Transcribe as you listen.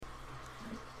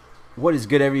What is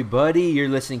good, everybody? You're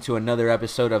listening to another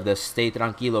episode of the Stay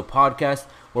Tranquilo podcast,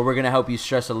 where we're going to help you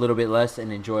stress a little bit less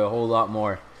and enjoy a whole lot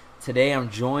more. Today, I'm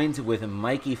joined with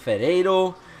Mikey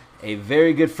Ferreiro, a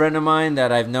very good friend of mine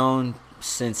that I've known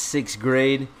since 6th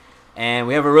grade. And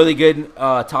we have a really good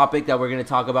topic that we're going to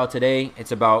talk about today.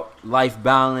 It's about life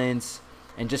balance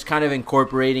and just kind of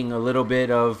incorporating a little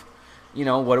bit of, you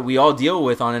know, what we all deal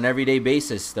with on an everyday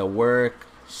basis. The work,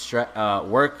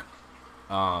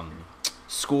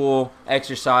 school,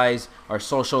 exercise, our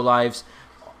social lives,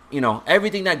 you know,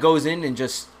 everything that goes in and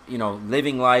just, you know,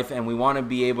 living life. And we want to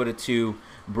be able to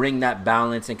bring that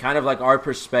balance and kind of like our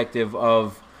perspective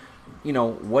of, you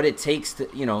know, what it takes to,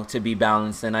 you know, to be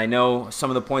balanced. And I know some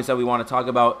of the points that we want to talk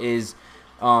about is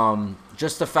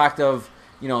just the fact of,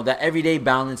 you know, that everyday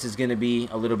balance is going to be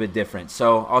a little bit different.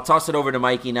 So I'll toss it over to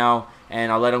Mikey now,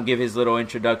 and I'll let him give his little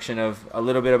introduction of a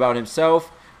little bit about himself,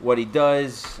 what he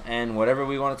does, and whatever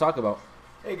we want to talk about.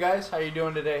 Hey guys, how you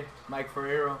doing today? Mike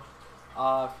Ferreiro.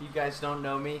 If you guys don't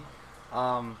know me,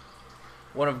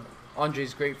 one of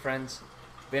Andre's great friends,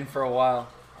 been for a while.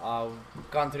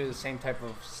 Gone through the same type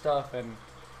of stuff, and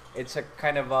it's a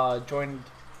kind of joined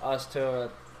us to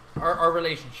our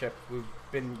relationship. We've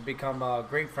become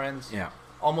great friends. Yeah,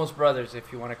 almost brothers,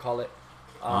 if you want to call it.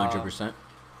 100%.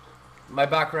 My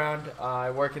background,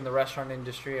 I work in the restaurant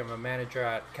industry. I'm a manager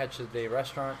at Catch the Day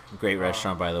restaurant. Great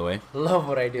restaurant, by the way. Love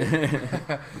what I do.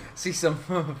 See some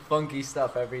funky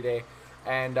stuff every day,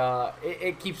 and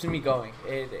it keeps me going.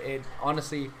 It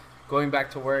honestly, going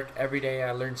back to work every day,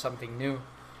 I learn something new.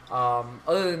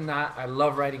 Other than that, I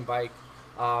love riding bike.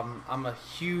 I'm a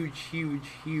huge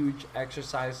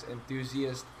exercise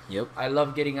enthusiast. Yep. I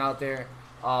love getting out there,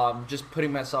 just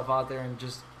putting myself out there and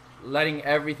just letting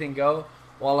everything go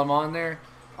while I'm on there,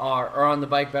 or on the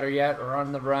bike, better yet, or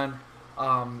on the run,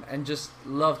 and just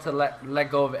love to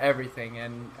let go of everything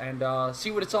and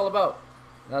see what it's all about.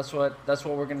 That's what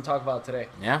we're gonna talk about today.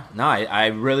 Yeah, no, I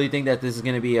really think that this is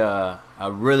going to be a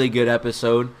really good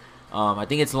episode. I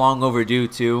think it's long overdue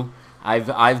too.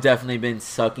 I've definitely been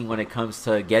sucking when it comes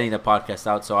to getting the podcast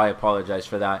out, so I apologize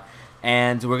for that.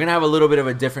 And we're gonna have a little bit of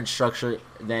a different structure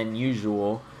than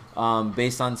usual,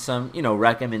 based on some, you know,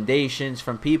 recommendations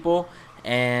from people,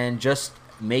 and just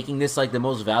making this like the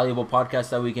most valuable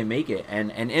podcast that we can make it,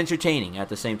 and entertaining at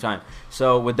the same time.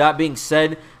 So with that being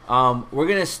said, we're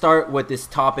gonna start with this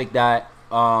topic that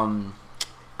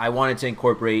I wanted to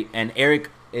incorporate, and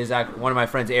Eric is one of my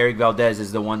friends. Eric Valdez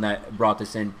is the one that brought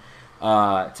this in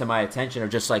to my attention, of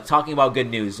just like talking about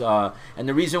good news. And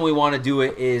the reason we want to do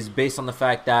it is based on the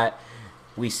fact that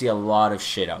we see a lot of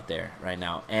shit out there right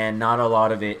now, and not a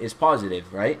lot of it is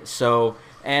positive, right? So,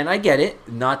 and I get it.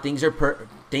 Not things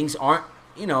aren't,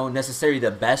 you know, necessarily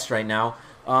the best right now.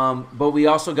 But we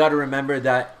also got to remember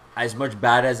that as much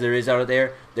bad as there is out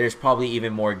there, there's probably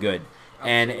even more good,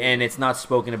 and it's not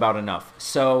spoken about enough.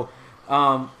 So,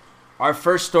 our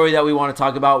first story that we want to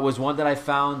talk about was one that I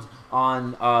found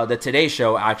on the Today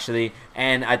Show, actually,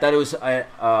 and I thought it was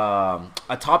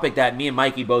a topic that me and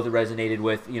Mikey both resonated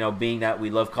with, you know, being that we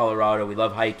love Colorado, we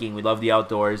love hiking, we love the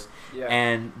outdoors. Yeah.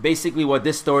 And basically what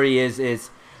this story is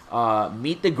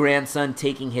meet the grandson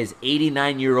taking his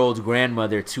 89-year-old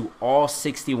grandmother to all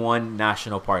 61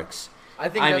 national parks. I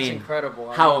mean,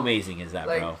 incredible. How amazing is that,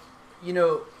 like, bro? You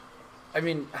know, I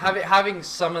mean, having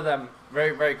some of them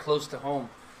very, very close to home,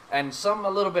 and some a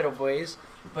little bit of ways,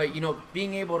 but, you know,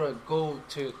 being able to go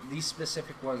to these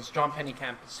specific ones, John Penny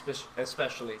Camp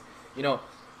especially, you know,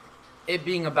 it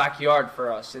being a backyard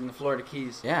for us in the Florida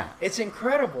Keys. Yeah. It's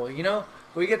incredible, you know?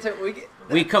 That's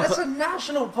a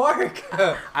national park.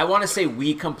 I want to say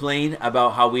we complain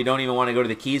about how we don't even want to go to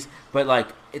the Keys, but, like,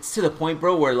 it's to the point,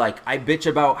 bro, where, like, I bitch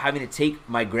about having to take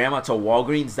my grandma to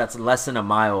Walgreens that's less than a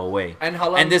mile away. And how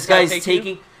long and this does that guy's take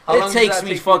taking... you? It takes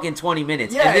me fucking 20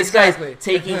 minutes. Yeah, and this exactly. guy's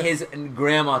taking his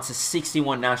grandma to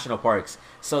 61 national parks.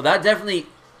 So that definitely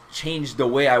changed the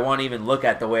way I want to even look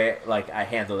at the way, like, I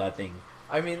handle that thing.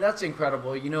 I mean, that's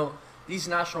incredible. You know, these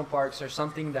national parks are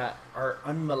something that are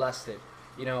unmolested,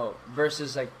 you know,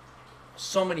 versus, like,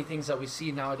 so many things that we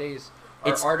see nowadays are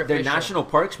artificial. They're national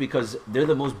parks because they're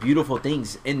the most beautiful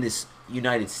things in this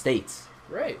United States.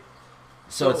 Right.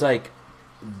 So it's like...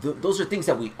 those are things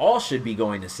that we all should be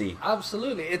going to see.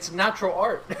 Absolutely. It's natural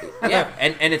art. Yeah,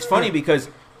 and it's funny because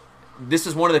this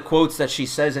is one of the quotes that she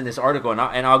says in this article,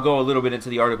 and I'll go a little bit into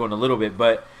the article in a little bit,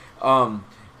 but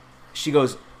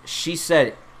she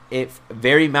said, "It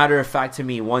very matter of fact to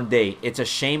me one day, it's a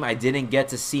shame I didn't get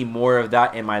to see more of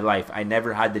that in my life. I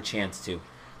never had the chance to."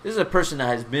 This is a person that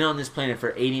has been on this planet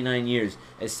for 89 years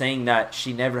is saying that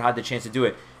she never had the chance to do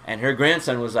it. And her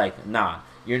grandson was like, "Nah,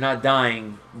 you're not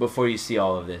dying before you see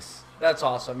all of this." That's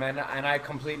awesome, and I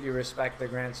completely respect the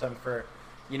grandson for,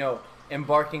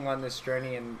 embarking on this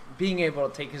journey and being able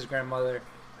to take his grandmother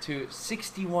to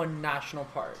 61 national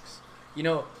parks.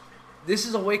 This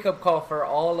is a wake up call for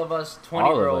all of us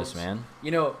 20-year-olds. All of us, man.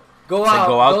 Go It's out, like,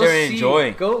 go out there and see,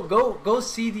 enjoy. Go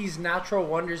see these natural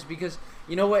wonders, because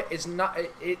you know what? It's not.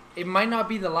 It might not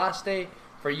be the last day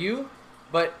for you,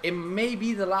 but it may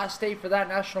be the last day for that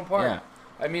national park. Yeah.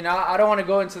 I mean, I don't want to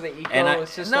go into the ecosystem and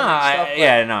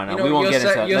stuff. No, we won't get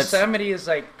into that. Yosemite is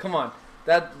like, come on,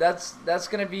 that's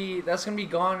gonna be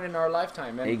gone in our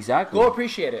lifetime. And Exactly. Go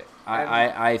appreciate it.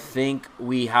 I think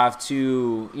we have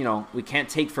to, we can't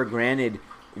take for granted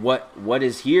what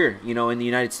is here, in the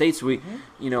United States. We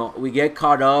get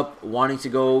caught up wanting to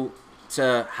go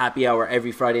to happy hour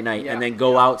every Friday night and then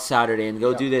go out Saturday and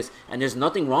go do this. And there's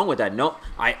nothing wrong with that. No,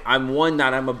 I'm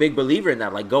a big believer in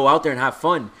that. Like, go out there and have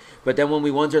fun. But then when we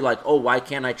wonder, like, oh, why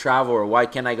can't I travel, or why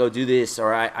can't I go do this,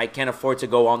 or I can't afford to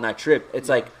go on that trip, it's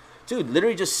like, dude,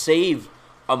 literally just save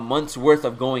a month's worth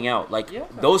of going out. Like,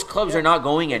 those clubs are not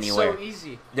going anywhere. It's so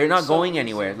easy. They're not going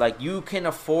anywhere. Like, you can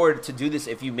afford to do this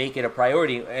if you make it a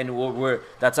priority, and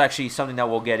that's actually something that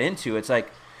we'll get into. It's like,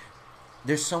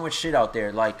 there's so much shit out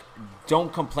there. Like,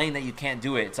 don't complain that you can't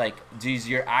do it. It's like, does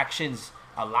your actions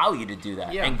allow you to do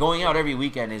that? Yeah. And going out every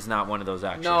weekend is not one of those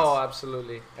actions. No,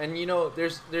 absolutely. And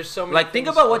there's so many. Like, think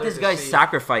about what this guy's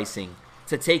sacrificing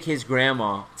to take his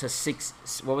grandma to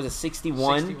 61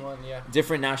 61,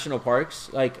 different national parks.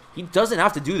 Like, he doesn't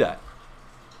have to do that.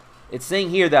 It's saying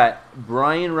here that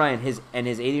Brian Ryan, his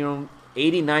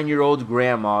 89-year-old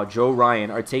grandma, Joe Ryan,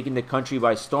 are taking the country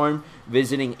by storm,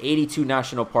 visiting 82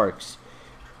 national parks.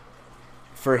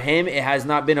 For him, it has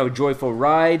not been a joyful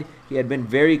ride. He had been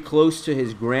very close to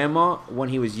his grandma when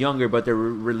he was younger, but their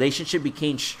relationship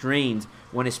became strained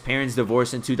when his parents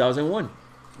divorced in 2001.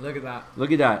 Look at that.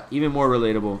 Look at that. Even more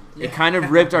relatable. Yeah. It kind of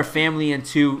ripped our family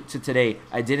into today.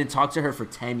 I didn't talk to her for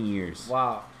 10 years.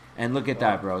 Wow. And look at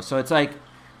that, bro. So it's like,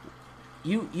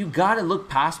 you got to look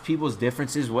past people's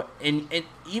differences, and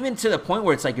even to the point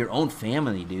where it's like your own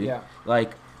family, dude. Yeah.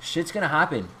 Like, shit's going to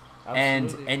happen.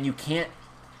 Absolutely. And you can't,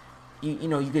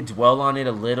 you could dwell on it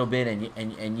a little bit,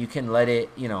 and you can let it,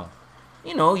 you can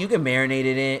marinate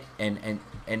in it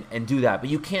and do that, but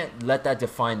you can't let that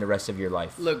define the rest of your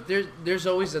life. Look, there's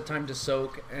always a time to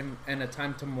soak and a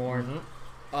time to mourn.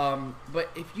 But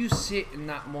if you sit in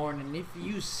that mourn and if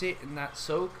you sit in that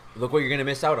soak, look what you're gonna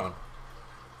miss out on.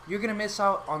 You're gonna miss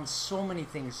out on so many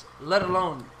things, let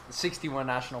alone 61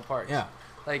 national parks. Yeah.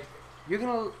 Like, you're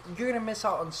gonna miss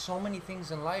out on so many things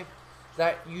in life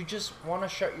that you just want to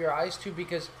shut your eyes to,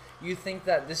 because you think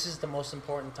that this is the most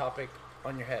important topic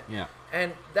on your head. Yeah.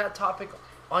 And that topic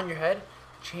on your head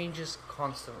changes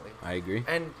constantly. I agree.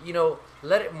 And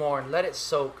let it mourn, let it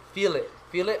soak, feel it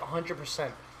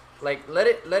 100%. Like, let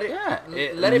it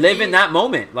live in that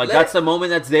moment. Like, that's the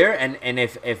moment that's there, and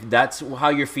if that's how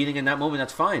you're feeling in that moment,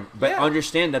 that's fine. But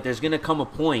understand that there's gonna come a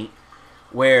point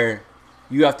where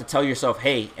you have to tell yourself,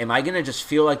 hey, am I going to just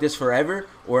feel like this forever?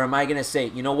 Or am I going to say,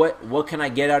 you know what can I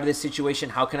get out of this situation?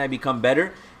 How can I become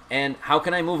better? And how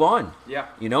can I move on? Yeah.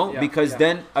 Because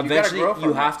then eventually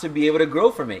you have to be able to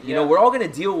grow from it. We're all going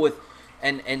to deal with,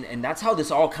 and that's how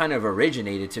this all kind of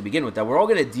originated to begin with, that we're all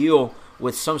going to deal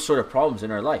with some sort of problems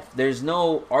in our life. There's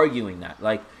no arguing that.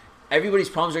 Like, everybody's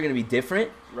problems are going to be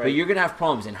different, but you're going to have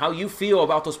problems. And how you feel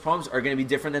about those problems are going to be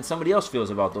different than somebody else feels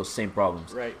about those same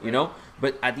problems. Right.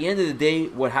 But at the end of the day,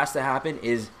 what has to happen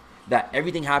is that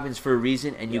everything happens for a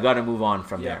reason, and you got to move on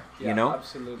from there.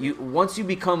 Absolutely. Once you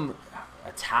become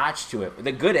attached to it,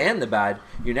 the good and the bad,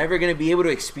 you're never going to be able to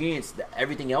experience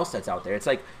everything else that's out there. It's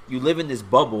like you live in this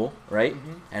bubble, right?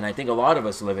 Mm-hmm. And I think a lot of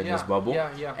us live in this bubble.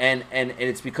 Yeah. And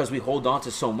it's because we hold on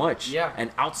to so much. Yeah. And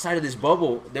outside of this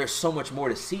bubble, there's so much more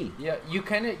to see. Yeah. You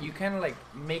kind of like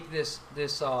make this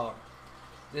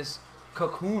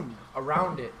cocoon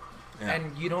around it. Yeah.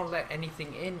 And you don't let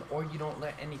anything in or you don't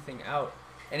let anything out.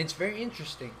 And it's very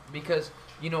interesting because,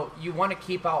 you want to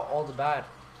keep out all the bad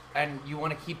and you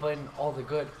want to keep in all the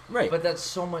good. Right. But that's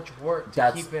so much work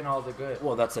to keep in all the good.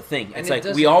 Well, that's the thing. And it's like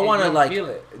we all want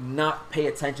to not pay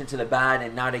attention to the bad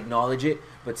and not acknowledge it.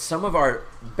 But some of our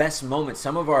best moments,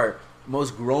 some of our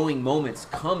most growing moments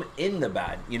come in the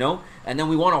bad, And then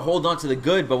we want to hold on to the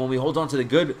good. But when we hold on to the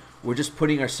good, we're just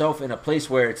putting ourselves in a place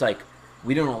where it's like,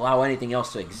 we don't allow anything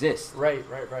else to exist. Right.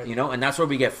 And that's where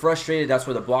we get frustrated. That's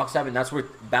where the blocks happen. That's where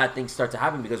bad things start to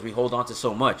happen because we hold on to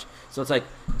so much. So it's like,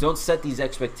 don't set these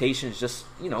expectations. Just,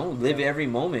 live every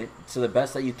moment to the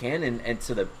best that you can and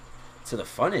to the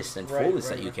funnest and fullest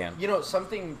that you can.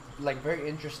 Something like very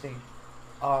interesting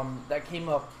that came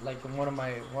up like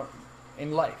in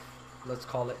in life, let's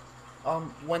call it.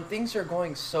 When things are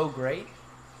going so great,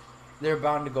 they're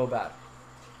bound to go bad.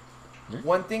 Yeah.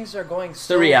 When things are going It's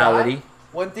the reality. bad,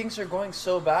 when things are going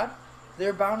so bad,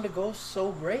 they're bound to go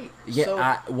so great. Yeah,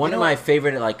 So, one of my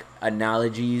favorite like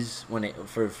analogies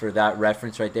for that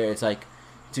reference right there. It's like,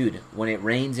 dude, when it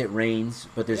rains,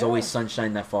 but there's Yeah. always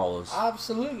sunshine that follows.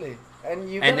 Absolutely.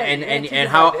 And you And gotta- you gotta keep and it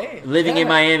how that day. living in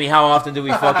Yeah. Miami, how often do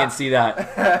we fucking see that?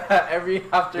 Every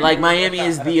afternoon. Like Miami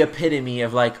is the epitome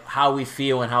of like how we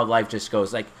feel and how life just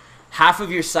goes. Like half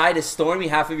of your side is stormy,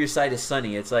 half of your side is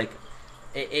sunny. It's like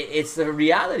it's the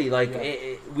reality. Like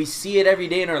Yeah. we see it every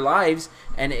day in our lives,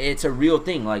 and it's a real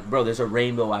thing. Like, bro, there's a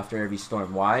rainbow after every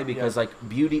storm. Why? Because Yeah. like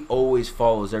beauty always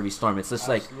follows every storm. It's just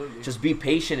Absolutely. like just be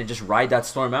patient and just ride that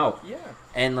storm out. Yeah.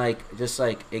 And like just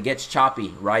like it gets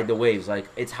choppy, ride the waves. Like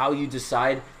it's how you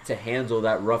decide to handle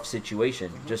that rough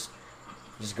situation. Just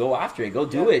go after it. Go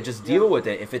do Yeah. it. Just Yeah. deal with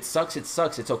it. If it sucks, it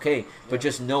sucks. It's okay. But Yeah.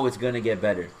 just know it's gonna get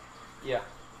better. Yeah,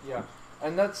 yeah,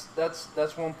 and that's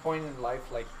one point in life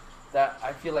like that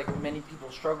I feel like many people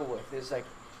struggle with is like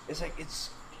it's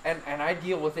and I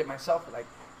deal with it myself like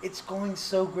it's going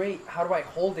so great. How do I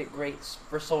hold it great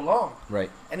for so long? Right.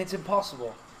 And it's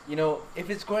impossible. You know, if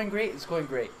it's going great, it's going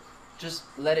great. Just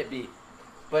let it be.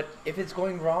 But if it's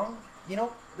going wrong, you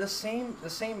know, the same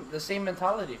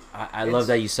mentality. I love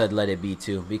that you said let it be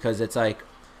too, because it's like,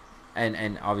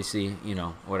 and obviously, you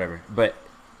know, whatever. But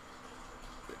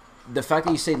the fact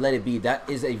that you say let it be, that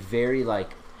is a very like,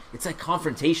 it's like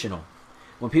confrontational.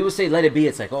 When people say let it be,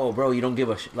 it's like, oh, bro, you don't give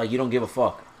a you don't give a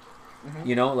fuck. Mhm.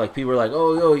 You know, like people are like,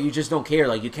 oh, yo, you just don't care.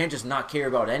 Like you can't just not care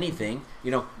about anything.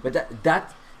 You know, but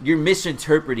that you're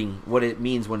misinterpreting what it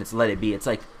means when it's let it be. It's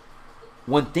like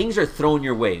when things are thrown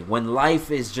your way, when life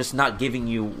is just not giving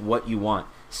you what you want.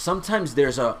 Sometimes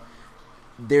there's a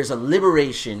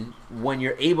liberation when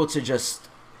you're able to just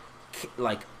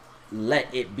like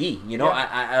let it be. You know,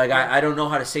 Yeah. I don't know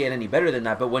how to say it any better than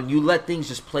that. But when you let things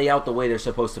just play out the way they're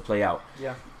supposed to play out,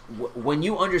 Yeah. when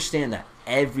you understand that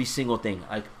every single thing,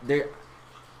 like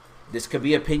this could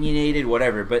be opinionated,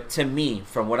 whatever, but to me,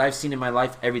 from what I've seen in my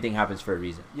life, everything happens for a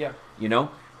reason. Yeah. You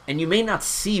know, and you may not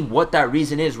see what that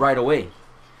reason is right away,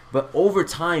 but over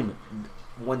time,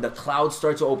 when the clouds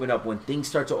start to open up, when things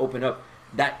start to open up,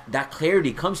 that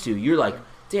clarity comes to you. You're like,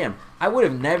 damn, I would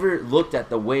have never looked at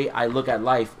the way I look at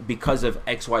life because of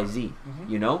XYZ,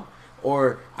 you know?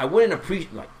 Or I wouldn't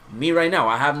appreciate, like me right now,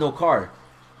 I have no car,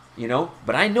 you know?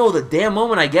 But I know the damn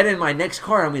moment I get in my next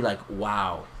car, I'm be like,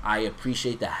 wow, I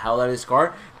appreciate the hell out of this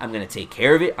car. I'm going to take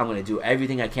care of it. I'm going to do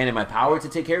everything I can in my power to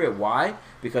take care of it. Why?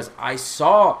 Because I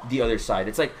saw the other side.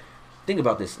 It's like, think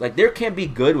about this. Like, there can't be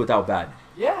good without bad.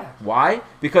 Yeah. Why?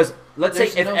 Because let's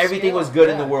There's say if no everything scale, was good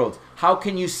in the yeah. world, how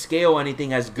can you scale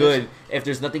anything as good if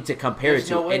there's nothing to compare it There's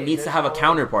to? no way. It needs to There's have no a way.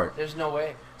 counterpart. There's no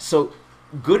way. So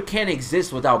good can't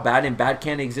exist without bad, and bad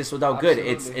can't exist without good.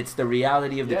 Absolutely. It's the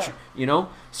reality of the Yeah. you know.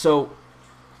 So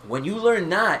when you learn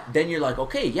that, then you're like,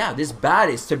 okay, yeah, this bad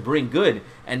is to bring good,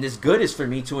 and this good is for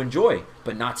me to enjoy,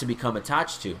 but not to become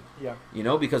attached to. Yeah. You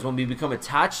know, because when we become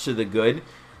attached to the good,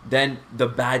 then the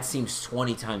bad seems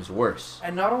 20 times worse.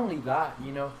 And not only that,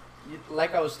 you know,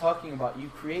 like I was talking about, you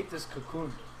create this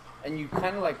cocoon, and you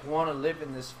kind of like want to live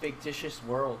in this fictitious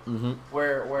world Mm-hmm.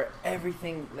 where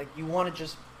everything like you want to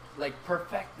just like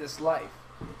perfect this life,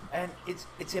 and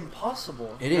it's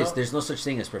impossible. It you is. know? There's no such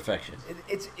thing as perfection.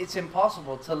 It's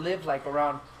impossible to live like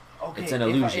around. Okay, It's an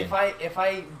illusion. If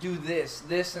I do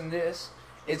this and this,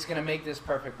 it's gonna make this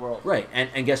perfect world. Right,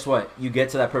 and guess what? You get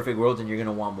to that perfect world, and you're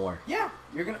gonna want more. Yeah,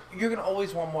 you're gonna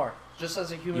always want more. Just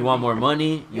as a human. You want being. more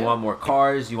money. You Yeah. want more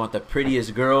cars. You want the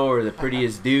prettiest girl or the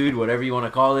prettiest dude, whatever you want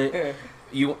to call it.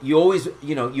 You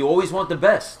always want the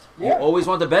best. You Yeah. always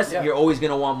want the best. Yeah. And you're always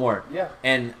gonna want more. Yeah.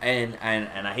 And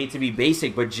I hate to be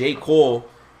basic, but J. Cole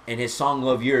and his song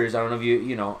 "Love Yours." I don't know if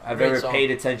you know have Great ever song. paid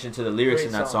attention to the lyrics Great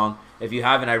in that song. song. If you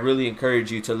haven't, I really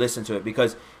encourage you to listen to it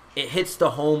because it hits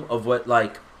the home of what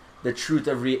like the truth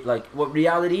of like what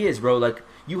reality is, bro. Like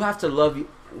you have to love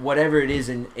whatever it is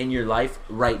in your life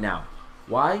right now.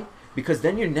 Why? Because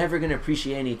then you're never gonna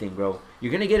appreciate anything, bro.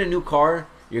 You're gonna get a new car.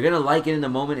 You're gonna like it in the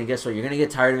moment, and guess what? You're gonna get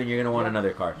tired of it, and you're gonna want Yeah.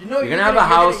 another car. You know, you're gonna you're have gonna- a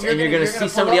you're house, gonna- and you're gonna you're gonna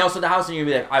see somebody pull up- else with a house, and you're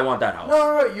gonna be like, I want that house.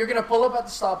 No. You're gonna pull up at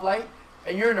the stoplight,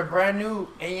 and you're in a brand new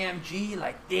AMG.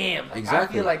 Like, damn. Like,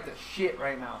 Exactly. I feel like the shit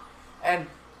right now. And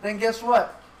then guess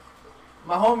what?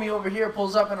 My homie over here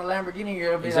pulls up in a Lamborghini.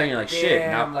 You're gonna be Exactly, like, like, shit,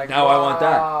 damn, now- like, now I want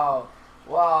that.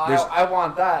 Wow, There's- I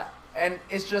want that. And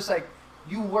it's just like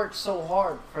you worked so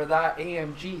hard for that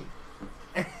AMG.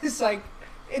 And it's like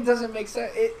it doesn't make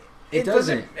sense. It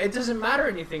doesn't. It doesn't matter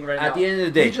anything right now. At the end of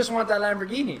the day- you just want that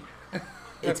Lamborghini.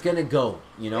 it's gonna go.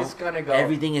 You know, It's gonna go.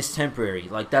 Everything is temporary.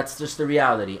 Like that's just the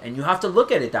reality, and you have to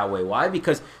look at it that way. Why?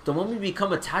 Because the moment you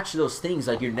become attached to those things,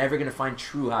 like you're never gonna find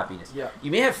true happiness. Yeah.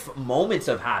 You may have moments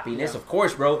of happiness, Yeah. of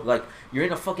course, bro. Like you're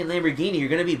in a fucking Lamborghini, you're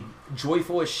gonna be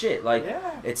joyful as shit. Like Yeah.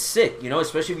 it's sick, you know,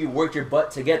 especially if you worked your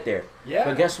butt to get there. Yeah.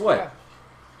 But guess what? Yeah.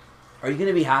 Are you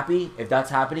gonna be happy if that's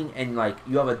happening and like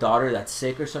you have a daughter that's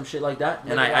sick or some shit like that?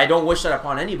 Look And at I that. don't wish that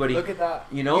upon anybody. Look at that.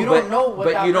 You know, you but, don't know what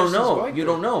but that you don't person's know. going You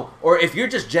through. don't know. Or if you're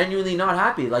just genuinely not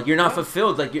happy, like you're not Yeah.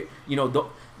 fulfilled, like you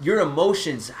know, your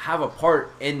emotions have a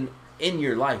part in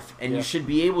your life, and Yeah. you should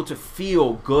be able to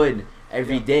feel good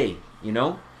every Yeah. day. You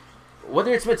know,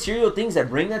 whether it's material things that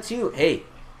bring that to you, hey,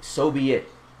 so be it.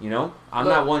 You know, I'm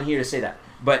Look. not one here to say that,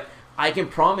 but I can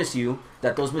promise you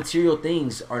that those material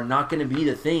things are not going to be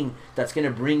the thing that's going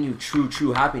to bring you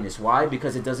true happiness. Why?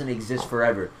 Because it doesn't exist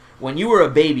forever. When you were a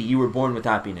baby, you were born with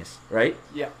happiness, right?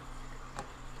 Yeah.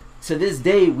 To this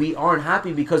day, we aren't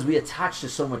happy because we attach to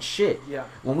so much shit. Yeah.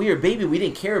 When we were a baby, we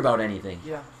didn't care about anything.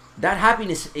 Yeah. That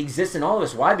happiness exists in all of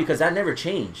us. Why? Because that never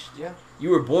changed. Yeah. You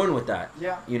were born with that.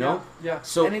 Yeah. You know? Yeah.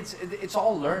 So- and it's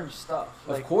all learned stuff.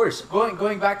 Of course.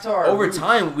 Going back to our Over roots.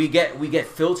 time, we get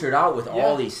filtered out with Yeah.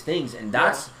 all these things, and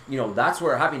that's that's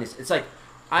where happiness. It's like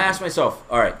I ask myself,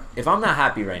 all right, if I'm not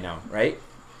happy right now, right?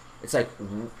 It's like,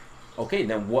 okay,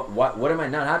 then what am I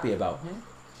not happy about? Mhm.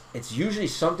 It's usually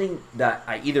something that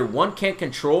I either one can't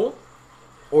control,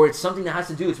 or it's something that has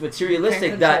to do. It's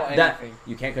materialistic that control that anything,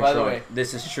 you can't by the control. way.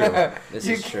 This is true. This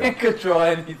you is true. can't control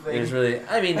anything. There's really,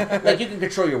 I mean, like you can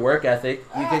control your work ethic.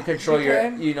 You can control you your,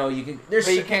 can. you know, you can. There's,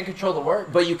 But you can't control the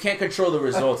work. but you can't control the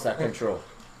results that control.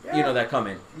 Yeah. You know that come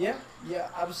in. Yeah, yeah,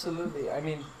 absolutely. I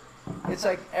mean, it's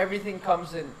like everything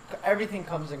comes and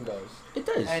goes. It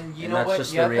does. And you And know that's what?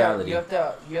 just you the have reality.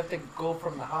 you have to go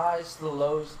from the highs to the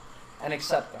lows and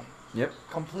accept them. Yep.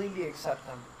 Completely accept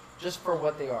them, just for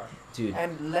what they are, Dude,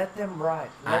 and let them ride.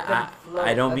 Let them flow.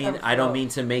 I don't let mean them I don't flow. mean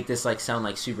to make this like sound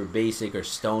like super basic or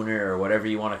stoner or whatever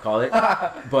you want to call it,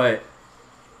 but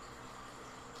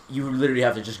you literally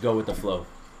have to just go with the flow.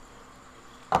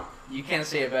 You can't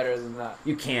say it better than that.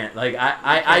 You can't. Like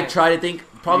I can't. try to think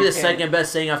probably You the can't. second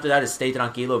best saying after that is stay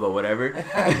tranquilo, but whatever.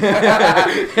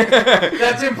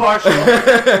 That's impartial.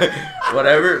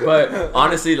 Whatever, but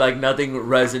honestly, like nothing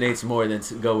resonates more than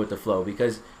to go with the flow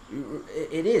because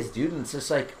it is, dude. And it's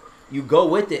just like you go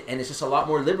with it, and it's just a lot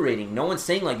more liberating. No one's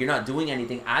saying like you're not doing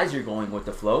anything as you're going with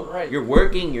the flow. Right. You're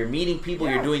working, you're meeting people,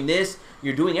 Yeah. you're doing this,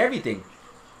 you're doing everything.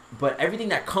 But everything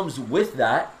that comes with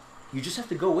that, you just have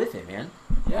to go with it, man.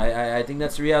 Yeah. I think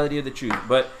that's the reality of the truth.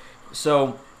 But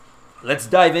so let's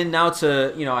dive in now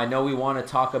to, I know we want to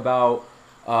talk about,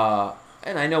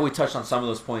 and I know we touched on some of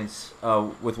those points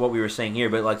with what we were saying here,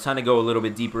 but like trying to go a little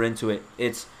bit deeper into it.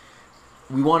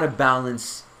 We want to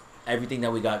balance everything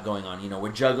that we got going on.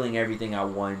 We're juggling everything at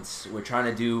once. We're trying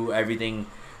to do everything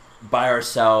by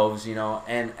ourselves,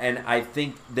 and I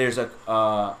think there's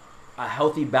a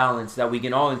healthy balance that we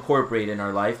can all incorporate in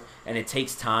our life, and it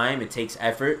takes time, it takes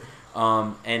effort,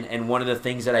 and one of the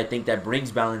things that I think that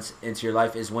brings balance into your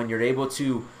life is when you're able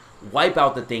to wipe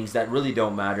out the things that really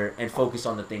don't matter and focus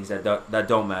on the things that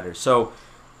don't matter. So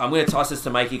I'm going to toss this to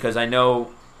Mikey because I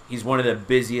know he's one of the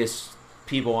busiest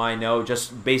people I know,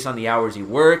 just based on the hours he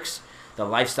works, the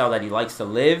lifestyle that he likes to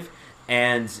live,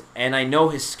 and I know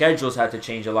his schedules had to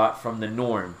change a lot from the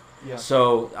norm. Yeah.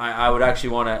 So I would actually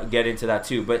want to get into that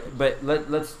too. But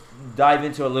let's dive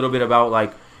into a little bit about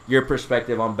like your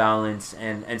perspective on balance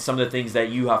and some of the things that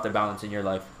you have to balance in your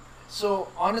life. So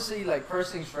honestly, like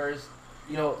first things first,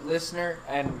 listener,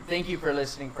 and thank you for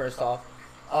listening. First off,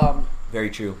 Very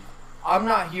true. I'm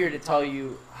not here to tell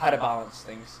you how to balance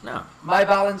things. No. My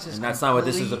balance is And that's not what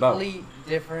this is about. completely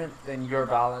different than your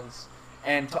balance,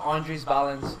 and to Andre's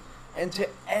balance, and to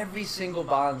every single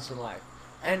balance in life.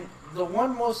 And the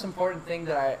one most important thing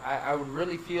that I would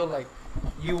really feel like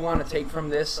you want to take from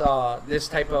this this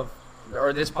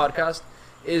podcast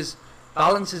is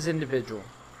balance is individual.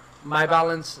 My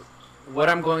balance, what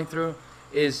I'm going through,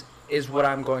 is what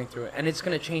I'm going through, and it's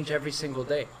gonna change every single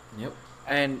day. Yep.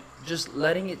 And just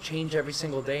letting it change every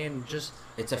single day, and just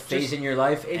It's a phase Just- in your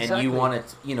life, and Exactly. you want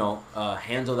to,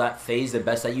 handle that phase the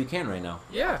best that you can right now.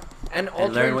 and learn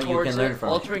altering what you towards can learn it, from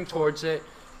it. altering towards it,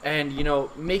 and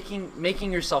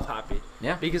making yourself happy.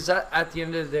 Yeah. Because that, at the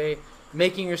end of the day,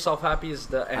 making yourself happy is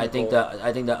the end I think goal.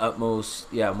 the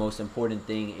utmost, most important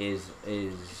thing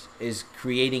is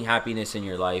creating happiness in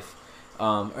your life.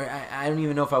 Or I don't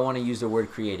even know if I want to use the word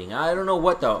creating. I don't know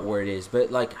what the word is, but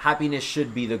like happiness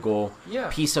should be the goal. Yeah.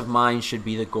 Peace of mind should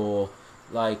be the goal.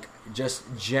 Like just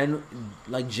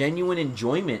genuine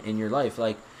enjoyment in your life.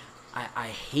 Like I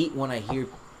hate when I hear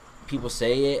people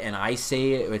say it and I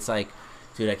say it. It's like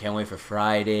dude, I can't wait for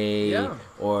Friday, Yeah.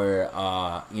 or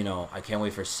I can't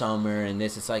wait for summer and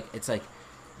this. It's like,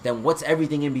 then what's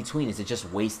everything in between? Is it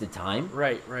just wasted time?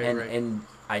 Right. And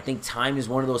I think time is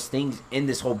one of those things in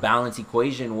this whole balance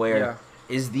equation where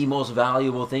is the most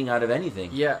valuable thing out of anything.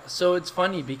 Yeah. So it's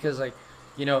funny because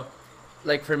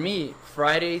like for me,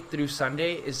 Friday through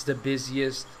Sunday is the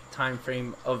busiest time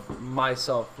frame of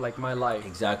myself, like my life.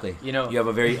 Exactly. You have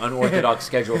a very unorthodox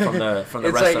schedule from the it's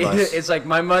rest like, of us. It's like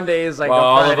my Monday is like while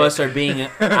all Friday. of us are being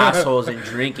assholes and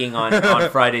drinking on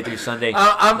Friday through Sunday.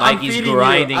 I'm Mikey's feeding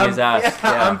grinding you. his ass.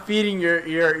 Yeah. I'm feeding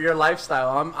your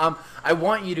lifestyle. I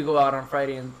want you to go out on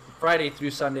Friday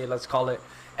through Sunday, let's call it,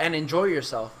 and enjoy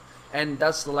yourself. And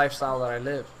that's the lifestyle that I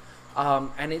live.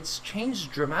 And it's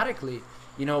changed dramatically.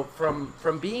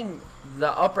 From being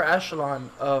the upper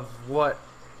echelon of what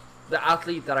the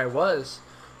athlete that I was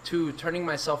to turning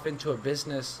myself into a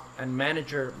business and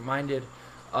manager-minded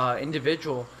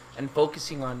individual and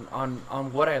focusing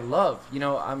on what I love.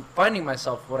 I'm finding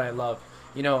myself what I love.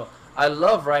 I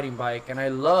love riding bike and I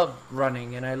love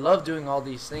running and I love doing all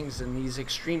these things in these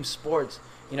extreme sports.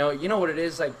 You know what it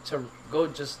is like to go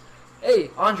just, hey,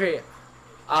 Andre,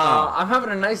 I'm having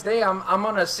a nice day. I'm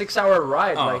on a 6-hour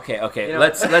ride. Oh, okay.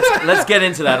 Let's get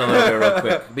into that a little bit real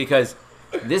quick, because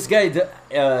this guy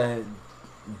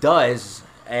does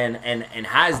and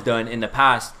has done in the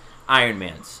past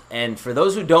Ironmans. And for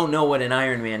those who don't know what an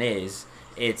Ironman is,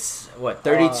 it's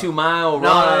 32 mile run.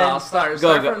 No. I'll start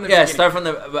from the beginning. Yeah, start from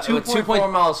the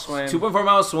 2.4 mile swim. 2.4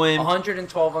 mile swim.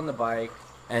 112 on the bike.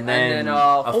 And then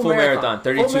a full marathon,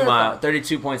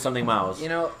 32 point something miles.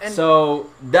 And so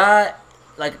that,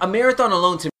 like, a marathon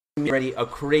alone to me is already a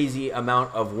crazy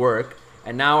amount of work,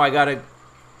 and now I gotta,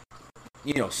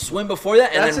 swim before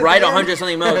that and then ride 100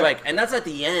 something miles bike, and that's at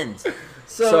the end.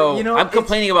 So I'm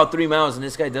complaining about 3 miles, and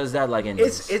this guy does that like in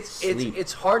his sleep.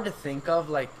 It's hard to think of,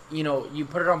 like, you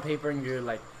put it on paper and you're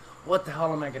like, what the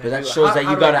hell am I gonna do? But that shows that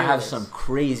you gotta have some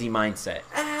crazy mindset.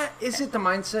 Is it the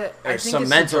mindset? There's some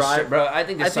mental strength, bro. I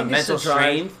think there's some mental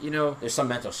strength. There's some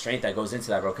mental strength that goes into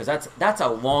that, bro. Because that's a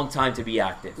long time to be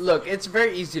active. Look, it's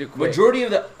very easy to quit.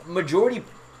 Majority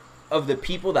of the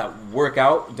people that work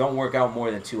out don't work out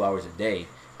more than 2 hours a day,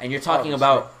 and you're talking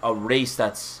about a race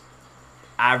that's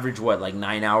average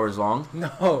 9 hours long.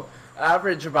 No,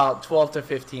 average about 12 to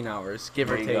 15 hours, give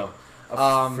or take. Go. A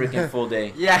freaking full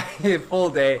day. Yeah,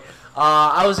 full day.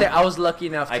 I was lucky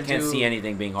enough to can't see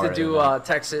anything being harder to do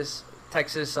Texas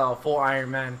full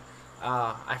Ironman.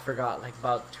 I forgot, like,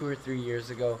 about 2 or 3 years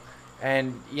ago,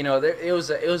 and it was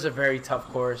a very tough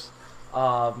course.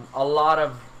 A lot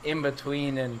of in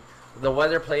between, and the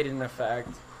weather played an effect.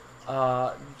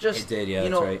 It did, yeah.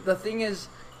 That's right. The thing is,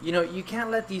 you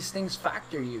can't let these things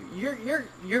factor you.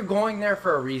 You're going there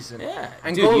for a reason. Yeah,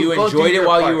 and dude, you enjoyed it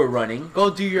while you were running. Go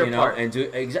do your part and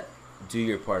do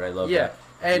your part. I love that. Yeah,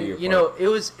 and it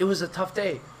was a tough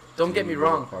day. Don't get me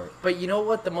wrong. But you know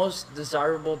what the most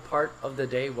desirable part of the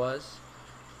day was?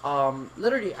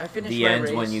 Literally, I finished the my end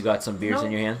race. when you got some beers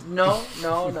in your hand. No.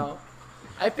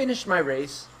 I finished my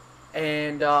race,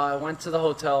 and I went to the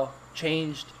hotel,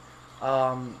 changed.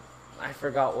 I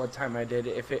forgot what time I did,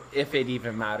 if it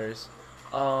even matters.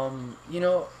 And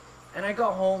I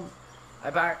got home,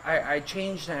 I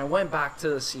changed and I went back to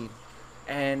the scene,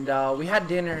 and we had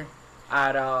dinner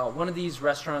at one of these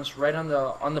restaurants right on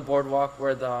the boardwalk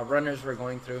where the runners were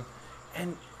going through,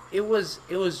 and it was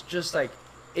just like,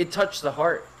 it touched the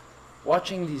heart,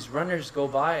 watching these runners go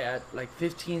by at like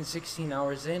 15, 16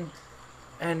 hours in,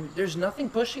 and there's nothing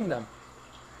pushing them.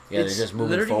 Yeah, they're just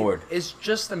moving forward. It's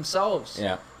just themselves.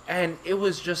 Yeah. And it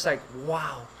was just like,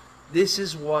 wow, this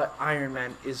is what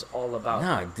Ironman is all about.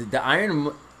 No, the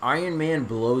Iron Man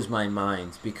blows my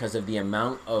mind because of the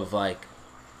amount of, like,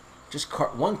 just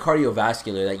one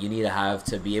cardiovascular that you need to have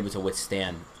to be able to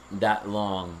withstand that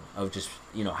long of just,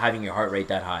 having your heart rate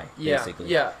that high, basically.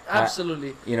 Yeah,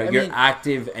 absolutely. You're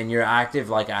active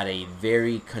like at a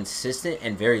very consistent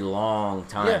and very long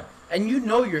time. Yeah, and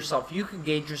yourself. You can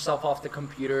gauge yourself off the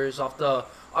computers, off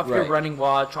your running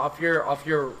watch, off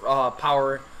your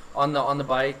power on the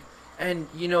bike, and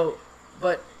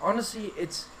but honestly,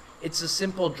 it's a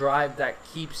simple drive that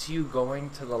keeps you going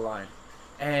to the line,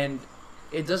 and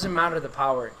it doesn't matter the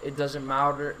power, it doesn't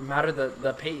matter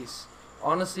the pace.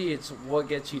 Honestly, it's what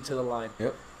gets you to the line.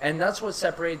 Yep. And that's what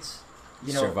separates,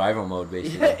 survival mode,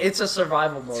 basically. Yeah, it's a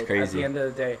survival mode crazy. At the end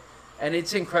of the day, and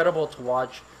it's incredible to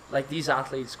watch, like, these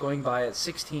athletes going by at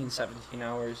 16, 17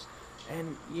 hours.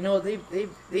 And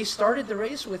they started the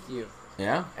race with you.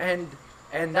 Yeah. And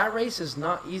that race is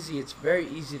not easy. It's very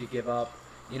easy to give up.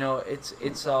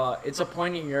 It's a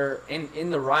point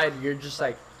in the ride, you're just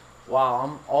like, wow,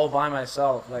 I'm all by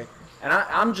myself. Like, And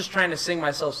I'm just trying to sing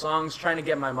myself songs, trying to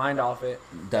get my mind off it.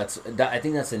 I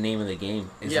think that's the name of the game.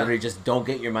 Is Yeah. literally just don't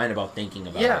get your mind about thinking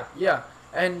about it. Yeah, yeah.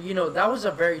 And, you know, that was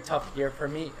a very tough year for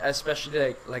me,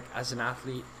 especially, like as an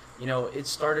athlete. You know, it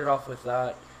started off with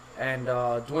that and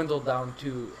dwindled down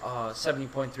to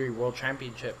 70.3 World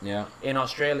Championship Yeah. in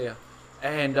Australia.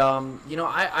 And, you know,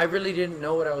 I really didn't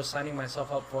know what I was signing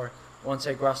myself up for once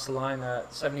I crossed the line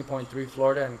at 70.3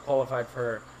 Florida and qualified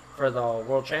for the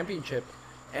World Championship.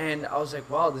 And I was like,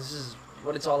 wow, this is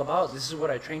what it's all about. This is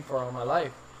what I trained for all my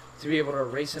life. To be able to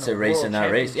race in To a race World in that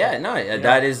race. Championship. Yeah, no,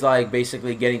 that is like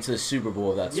basically getting to the Super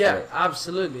Bowl of that Yeah, sport.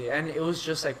 absolutely. And it was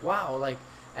just like, wow, like,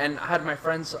 and I had my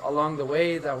friends along the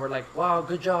way that were like, wow,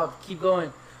 good job, keep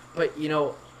going. But, you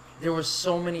know, there were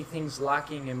so many things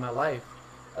lacking in my life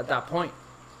at that point.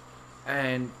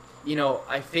 And, you know,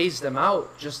 I phased them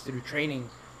out just through training,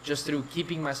 just through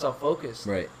keeping myself focused.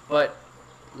 Right. But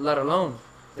let alone,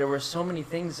 there were so many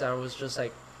things that I was just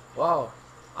like, wow,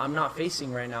 I'm not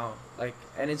facing right now. Like,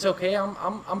 and it's okay.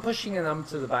 I'm pushing them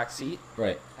to the back seat.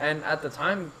 Right. And at the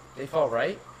time, they felt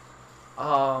right.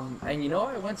 And you know,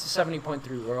 I went to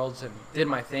 70.3 Worlds and did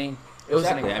my thing. It was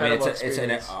Exactly. an incredible it's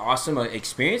experience. an awesome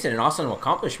experience and an awesome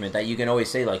accomplishment that you can always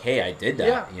say like, hey, I did that.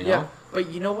 Yeah, You know. yeah. But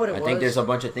you know what it I was? think there's a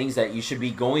bunch of things that you should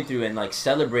be going through and like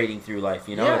celebrating through life.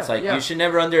 You know, Yeah, it's like yeah. you should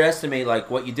never underestimate like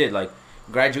what you did, like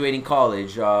graduating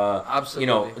college. Absolutely. You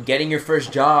know, getting your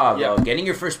first job, Yeah. getting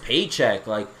your first paycheck.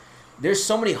 Like, there's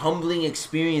so many humbling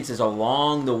experiences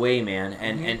along the way, man.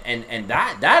 And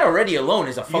that already alone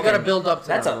is a fucking. You gotta build up to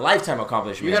That's that. a lifetime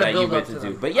accomplishment You gotta that you build get up to to do.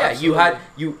 them. But yeah, Absolutely.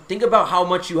 you think about how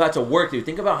much you had to work through.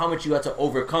 Think about how much you had to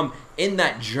overcome in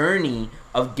that journey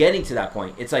of getting to that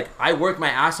point. It's like I worked my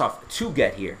ass off to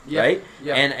get here, Yeah, right?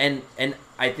 yeah. And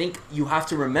I think you have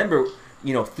to remember,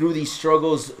 you know, through these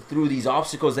struggles, through these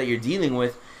obstacles that you're dealing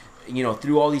with, you know,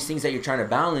 through all these things that you're trying to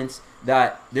balance,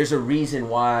 that there's a reason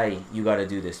why you got to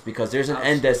do this, because there's an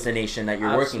end Absolutely. destination that you're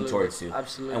working Absolutely. towards to.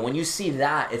 Absolutely. And when you see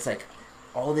that, it's like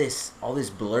all this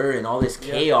blur and all this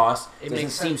Yeah. chaos It doesn't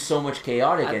makes seem sense. so much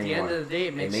chaotic At the anymore. end of the day,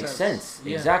 it makes sense.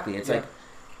 Yeah. Exactly. It's Yeah.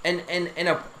 like, and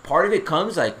a part of it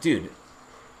comes like, dude,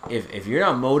 if you're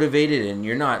not motivated and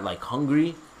you're not like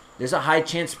hungry, there's a high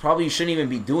chance probably you shouldn't even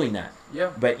be doing that. Yeah.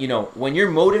 But you know, when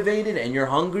you're motivated and you're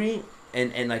hungry,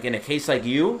 and like in a case like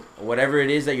you, or whatever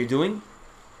it is that you're doing,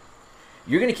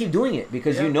 you're gonna keep doing it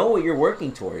because Yeah. you know what you're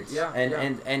working towards. Yeah, And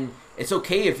yeah. and it's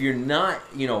okay if you're not,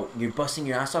 you know, you're busting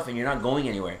your ass off and you're not going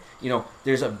anywhere. You know,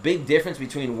 there's a big difference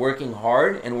between working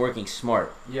hard and working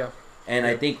smart. Yeah. And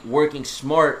I think working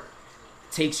smart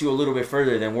takes you a little bit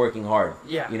further than working hard.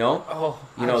 Yeah. You know? Oh,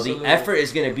 You know, absolutely. the effort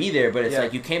is going to be there, but it's Yeah.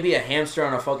 like you can't be a hamster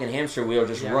on a fucking hamster wheel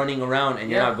just Yeah. running around and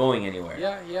you're Yeah. not going anywhere.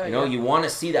 Yeah, yeah, You know, yeah. you want to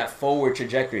see that forward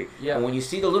trajectory. Yeah. And when you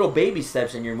see the little baby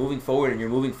steps and you're moving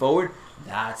forward,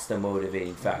 that's the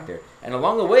motivating factor. And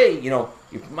along the way, you know,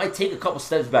 you might take a couple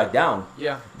steps back down,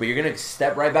 Yeah. but you're going to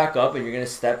step right back up and you're going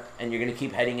to step and you're going to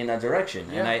keep heading in that direction.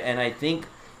 Yeah. And I think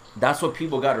that's what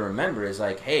people got to remember is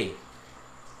like, hey,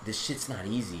 this shit's not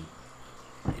easy.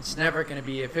 It's never gonna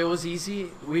be. If it was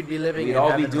easy, we'd be living. We'd in all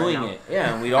be heaven doing right now. it.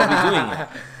 Yeah, and we'd all be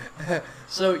doing it.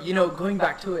 So, you know, going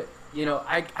back to it, you know,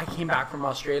 I came back from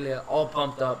Australia all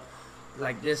pumped up,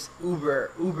 like this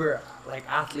uber like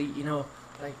athlete, you know,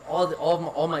 like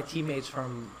all my teammates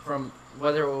from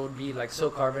whether it would be like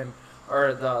So Carbon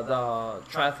or the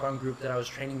triathlon group that I was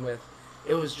training with,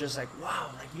 it was just like, wow,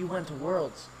 like you went to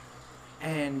Worlds.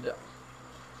 And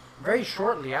very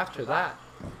shortly after that,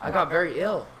 I got very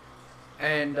ill.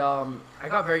 And I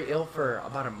got very ill for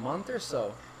about a month or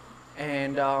so.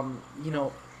 And, you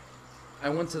know, I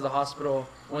went to the hospital,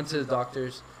 went to the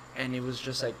doctors, and it was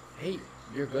just like, hey,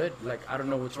 you're good. Like, I don't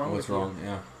know what's wrong What's with wrong? you.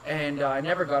 Yeah. And I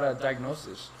never got a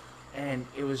diagnosis. And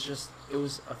it was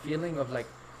a feeling of like,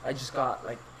 I just got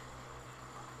like,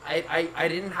 I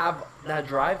didn't have that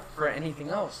drive for anything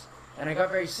else. And I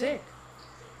got very sick.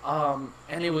 And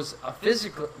it was a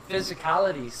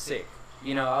physicality sick.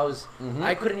 You know,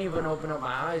 I couldn't even open up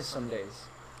my eyes some days.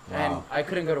 And Wow. I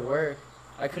couldn't go to work.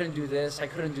 I couldn't do this. I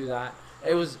couldn't do that.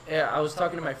 I was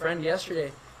talking to my friend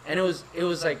yesterday, and it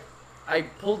was like, I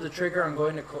pulled the trigger on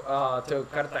going to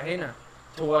Cartagena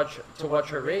to watch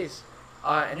her race,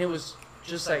 and it was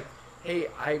just like, hey,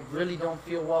 I really don't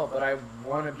feel well, but I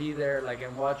want to be there, like,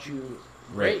 and watch you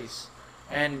Right. race,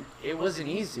 and it wasn't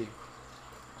easy.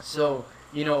 So,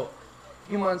 you know, a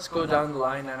few months go down the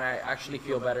line, and I actually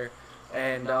feel better,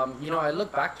 and you know, I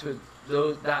look back to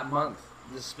that month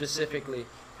specifically,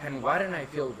 and why didn't I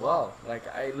feel well? Like,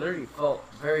 I literally felt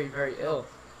very, very ill,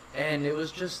 and it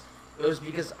was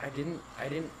because I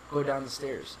didn't go down the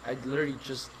stairs. I literally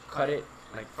just cut it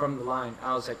like from the line.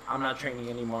 I was like, I'm not training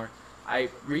anymore. I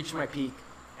reached my peak,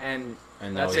 and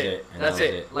And that's it. And That's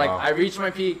that was it. Like Wow. I reached my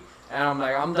peak, and I'm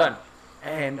like, I'm done.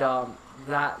 And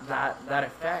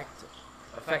that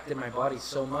affected my body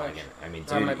so much. I mean,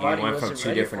 that dude, my you body went from wasn't two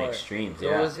ready different for it. extremes.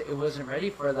 It wasn't ready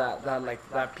for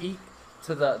that peak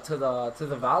to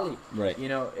the valley. Right. You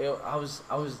know, I was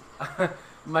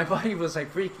my body was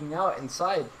like freaking out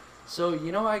inside. So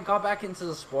I got back into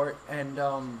the sport, and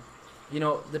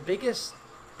the biggest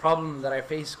problem that I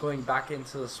faced going back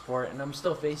into the sport, and I'm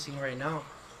still facing right now,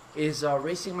 is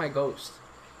racing my ghost.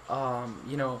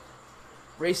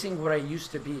 Racing what I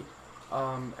used to be,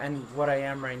 and what I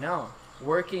am right now.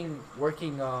 Working,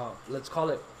 let's call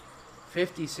it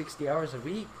 50, 60 hours a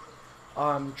week.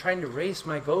 Trying to race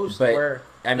my ghost. But where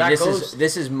I mean, that this ghost,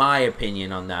 is my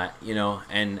opinion on that,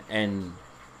 and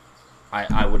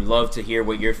I would love to hear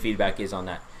what your feedback is on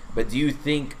that. But do you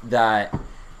think that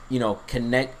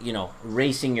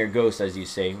racing your ghost, as you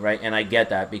say, right? And I get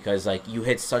that, because like you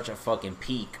hit such a fucking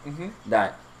peak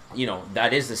that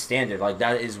that is the standard. Like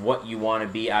that is what you want to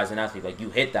be as an athlete. Like you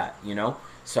hit that,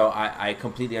 So I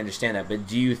completely understand that. But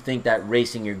do you think that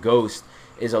racing your ghost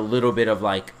is a little bit of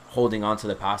like holding on to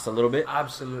the past a little bit?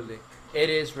 Absolutely. It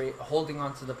is holding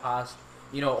on to the past,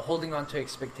 holding on to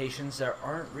expectations that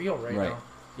aren't real right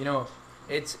now.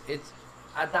 It's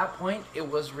at that point it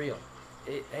was real.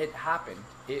 It happened.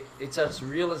 It's as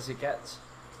real as it gets.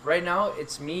 Right now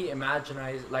it's me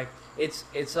imagining, like it's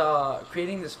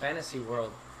creating this fantasy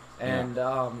world, and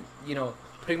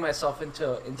putting myself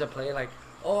into play, like,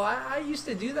 oh, I used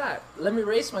to do that. Let me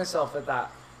race myself at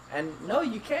that. And no,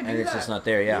 you can't do that. And it's just not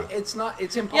there, yeah. It's not.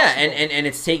 It's impossible. Yeah, and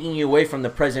it's taking you away from the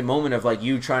present moment of like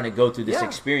you trying to go through this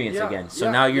experience again.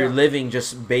 So now you're living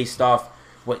just based off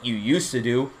what you used to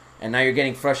do, and now you're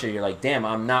getting frustrated. You're like, damn,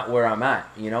 I'm not where I'm at,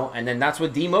 And then that's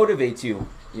what demotivates you,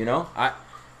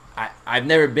 I've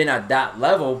never been at that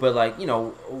level, but like,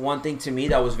 one thing to me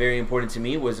that was very important to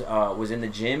me was in the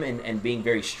gym and being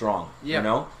very strong,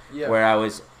 where I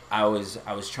was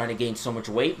trying to gain so much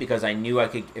weight because I knew I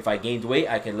could, if I gained weight,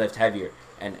 I could lift heavier.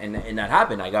 And that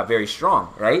happened. I got very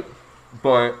strong, right?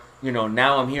 But,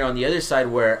 now I'm here on the other side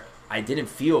where I didn't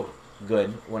feel good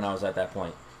when I was at that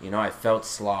point. I felt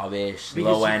slobbish,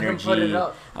 Because low you couldn't energy. put it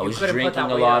up. I You was couldn't put drinking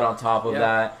that a weight lot up. on top of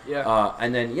that.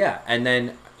 And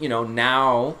then,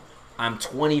 now I'm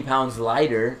 20 pounds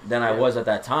lighter than I was at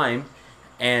that time.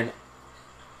 And,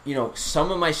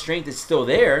 some of my strength is still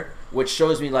there, which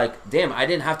shows me like, damn, I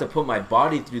didn't have to put my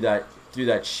body through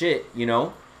that shit,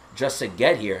 just to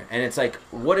get here. And it's like,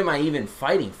 what am I even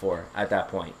fighting for at that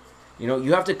point?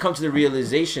 You have to come to the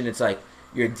realization, it's like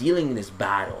you're dealing this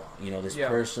battle, this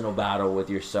personal battle with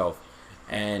yourself.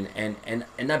 And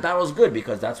that battle is good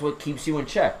because that's what keeps you in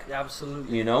check.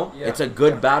 Absolutely. It's a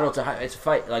good battle to have. It's a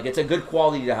fight. Like, it's a good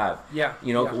quality to have.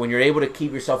 When you're able to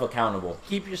keep yourself accountable.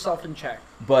 Keep yourself in check.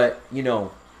 But,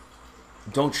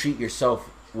 don't treat yourself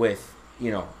with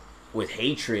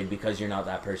hatred because you're not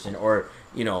that person, or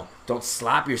don't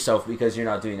slap yourself because you're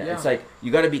not doing that. It's like you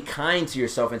got to be kind to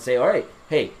yourself and say, all right,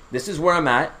 hey, this is where I'm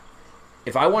at.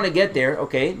 If I want to get there,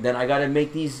 okay, then I got to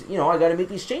make these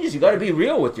changes. You got to be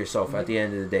real with yourself at the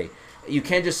end of the day. You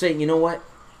can't just say, you know what,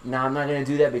 I'm not going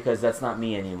to do that because that's not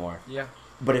me anymore.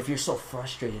 But if you're so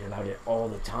frustrated about it all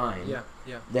the time,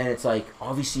 then it's like,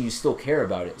 obviously you still care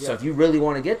about it. So if you really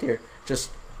want to get there,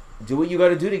 just do what you got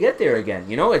to do to get there again.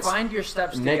 It's find your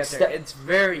steps to get there. It's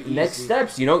very easy. Next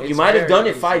steps. You might have done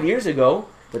it 5 years ago,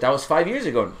 but that was 5 years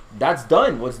ago. That's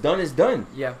done. What's done is done.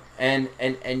 And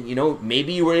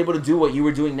maybe you were able to do what you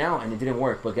were doing now and it didn't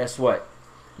work. But guess what?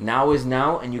 Now is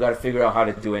now, and you got to figure out how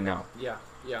to do it now.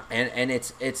 And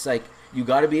it's like, you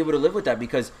got to be able to live with that,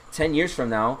 because 10 years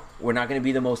from now, we're not going to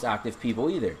be the most active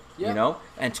people either.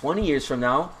 And 20 years from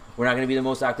now, we're not going to be the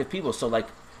most active people. So like,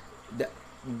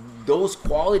 those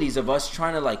qualities of us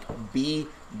trying to like be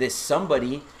this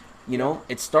somebody,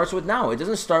 it starts with now. It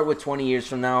doesn't start with 20 years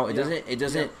from now. It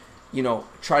doesn't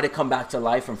try to come back to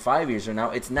life from 5 years from now.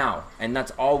 It's now, and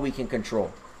that's all we can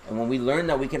control. And when we learn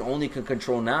that we can only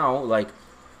control now, like,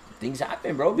 things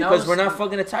happen, bro, because we're not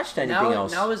fucking attached to anything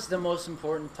else. Now is the most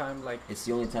important time. Like, it's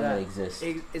the only time that exists.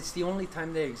 It's the only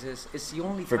time they exist. It's the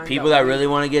only for time people that really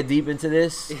want to get deep into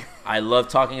this. I love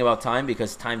talking about time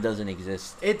because time doesn't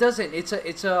exist. It doesn't. It's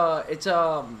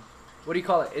a what do you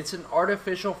call it? It's an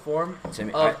artificial form of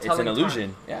telling it's an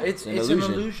illusion. Time. Yeah, it's an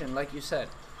illusion, like you said.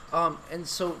 And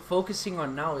so focusing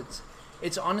on now,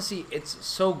 it's honestly, it's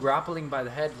so grappling by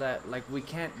the head that like we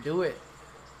can't do it.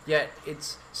 Yet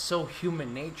it's so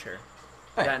human nature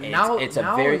that you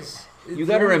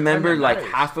got to remember, like,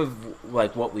 half of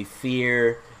like what we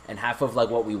fear and half of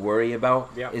like what we worry about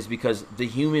is because the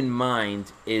human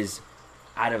mind is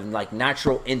out of like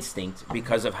natural instinct,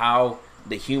 because of how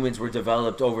the humans were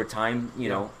developed over time, you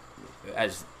know,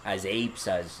 as apes,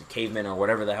 as cavemen, or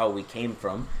whatever the hell we came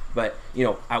from. But, you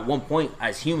know, at one point,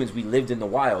 as humans, we lived in the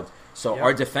wild. So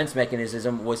our defense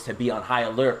mechanism was to be on high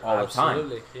alert all the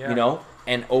time, you know?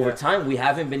 And over time, we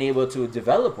haven't been able to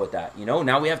develop with that, you know?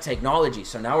 Now we have technology.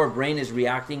 So now our brain is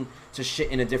reacting to shit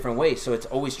in a different way. So it's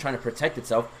always trying to protect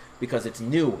itself because it's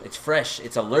new, it's fresh,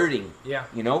 it's alerting,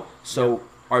 you know? So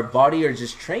our body are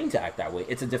just trained to act that way.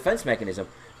 It's a defense mechanism.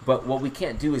 But what we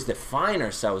can't do is define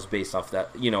ourselves based off that,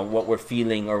 you know, what we're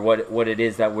feeling or what it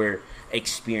is that we're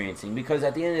experiencing. Because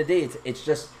at the end of the day, it's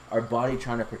just our body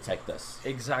trying to protect us.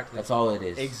 Exactly. That's all it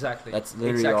is. Exactly. That's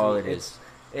literally all it is.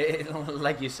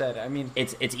 Like you said, I mean,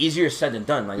 it's easier said than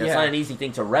done. Like, that's not an easy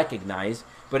thing to recognize,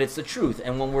 but it's the truth.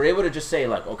 And when we're able to just say,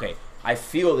 like, okay, I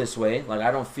feel this way, like I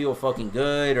don't feel fucking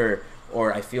good,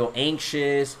 or I feel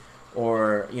anxious,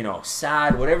 or, you know,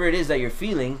 sad, whatever it is that you're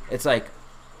feeling, it's like,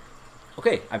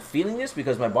 okay, I'm feeling this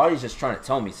because my body's just trying to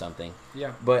tell me something.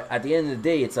 Yeah. But at the end of the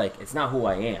day, it's like, it's not who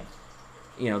I am.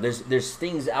 You know, there's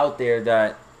things out there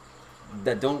that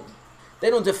don't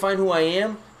define who I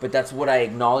am, but that's what I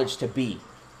acknowledge to be.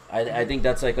 I think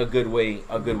that's like a good way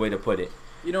to put it.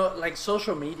 You know, like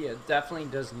social media definitely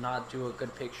does not do a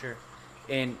good picture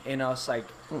in us, like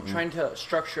trying to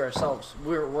structure ourselves.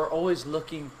 We're always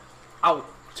looking out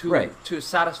to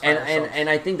satisfy ourselves. And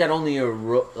I think that only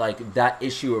that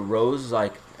issue arose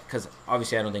like because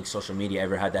obviously I don't think social media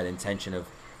ever had that intention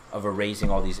of erasing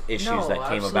all these issues that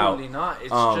came about. No, absolutely not.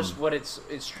 It's just what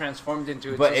it's transformed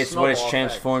into. But it's what it's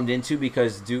transformed into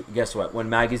because guess what? When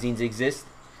magazines exist,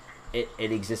 it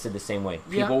existed the same way.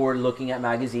 People were looking at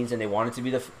magazines and they wanted to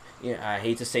be I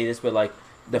hate to say this, but like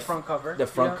the front cover. The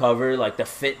front cover, like the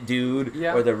fit dude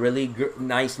or the really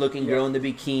nice looking girl in the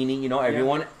bikini. You know,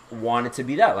 everyone wanted to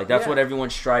be that. Like that's what everyone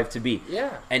strived to be.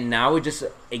 Yeah. And now it just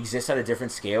exists at a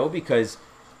different scale because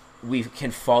we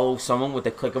can follow someone with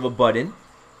the click of a button.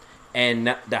 And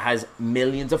that has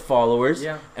millions of followers,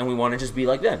 and we want to just be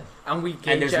like them. And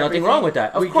there's nothing wrong with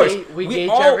that. Of course, we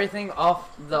gauge everything off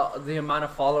the amount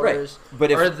of followers, or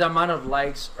the amount of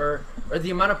likes, or the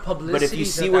amount of publicity. But if you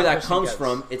see where that comes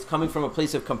from, it's coming from a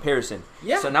place of comparison.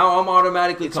 Yeah. So now I'm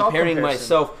automatically comparing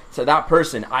myself to that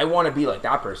person. I want to be like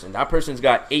that person. That person's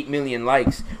got 8 million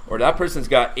likes, or that person's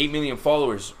got 8 million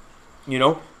followers. You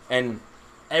know, and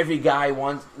every guy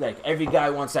wants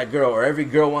that girl, or every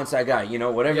girl wants that guy, you know,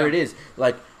 whatever it is.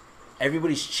 Like,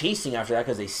 everybody's chasing after that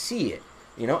because they see it,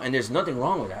 you know, and there's nothing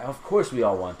wrong with that. Of course we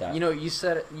all want that. You know, you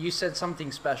said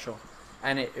something special,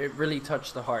 and it really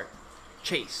touched the heart.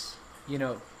 Chase. You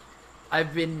know, I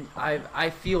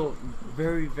feel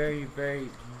very, very, very,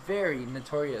 very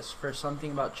notorious for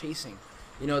something about chasing.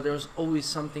 You know, there was always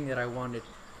something that I wanted,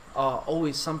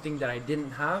 always something that I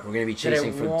didn't have. We're going to be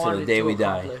chasing till the day we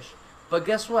die. But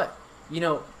guess what? You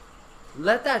know,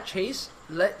 let that chase,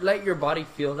 let your body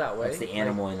feel that way. It's the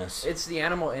animal in us. It's the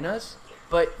animal in us.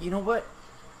 But you know what?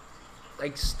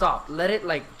 Like, stop. Let it,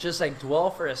 like, just, like,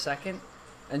 dwell for a second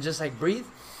and just, like, breathe.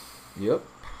 Yep.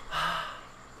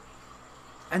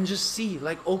 And just see.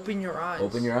 Like, open your eyes.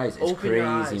 Open your eyes. It's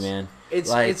crazy, man.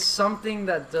 It's something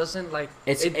that doesn't, like...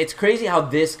 It's crazy how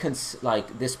this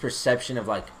perception of,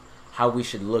 like, how we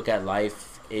should look at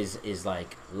life is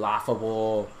like,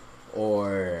 laughable...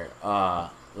 or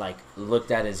like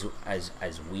looked at as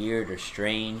weird or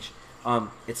strange.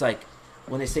 It's like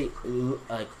when they say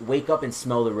like wake up and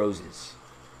smell the roses.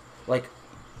 Like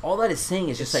all that is saying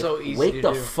is just like so wake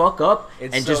the fuck up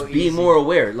and just be more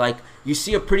aware. Like you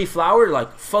see a pretty flower,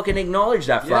 like fucking acknowledge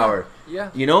that flower. Yeah.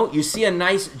 You know, you see a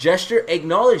nice gesture,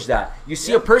 acknowledge that. You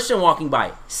see a person walking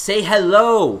by, say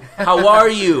hello. How are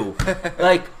you?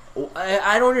 Like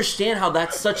I don't understand how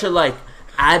that's such a like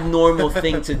abnormal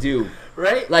thing to do.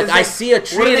 Right? Like I see a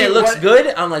tree and it looks good.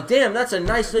 I'm like, damn, that's a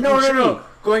nice looking tree. No.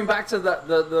 Going back to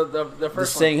the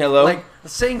first saying hello. Like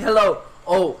saying hello.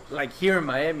 Oh, like here in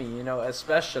Miami, you know,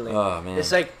 especially. Oh man.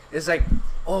 It's like,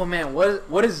 oh man,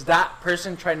 what is that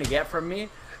person trying to get from me?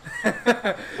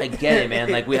 I get it,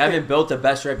 man. Like we haven't built the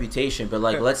best reputation, but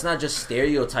like let's not just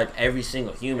stereotype every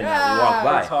single human that we walk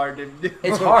by. It's hard to do.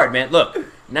 It's hard, man. Look,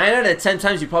 9 out of 10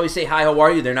 times you probably say hi, how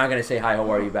are you? They're not gonna say hi, how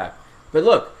are you back. But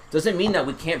look, doesn't mean that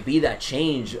we can't be that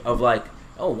change of like,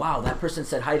 oh wow, that person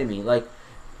said hi to me. Like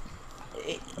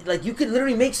you could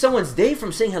literally make someone's day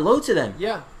from saying hello to them.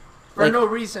 Yeah, for no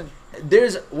reason.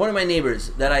 There's one of my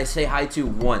neighbors that I say hi to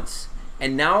once,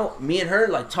 and now me and her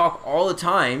like talk all the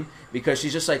time because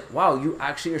she's just like, wow, you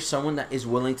actually are someone that is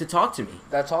willing to talk to me.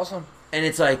 That's awesome. And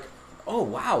it's like, oh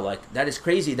wow, like that is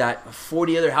crazy that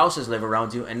 40 other houses live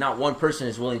around you and not one person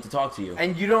is willing to talk to you.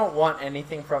 And you don't want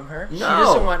anything from her? No. She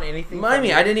doesn't want anything Mind from me,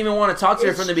 you. I didn't even want to talk to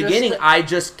her from the beginning. I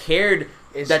just cared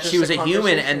It's that just she was a human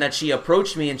conversation. and that she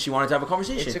approached me and she wanted to have a It's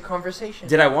conversation. a conversation.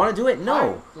 Did I want to do it?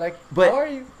 No. Hi, like, But how are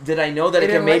you? did I know that It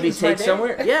it can maybe enlightens my take day.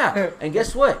 somewhere? Yeah. And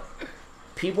guess what?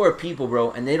 People are people,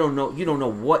 bro, and they don't know. You don't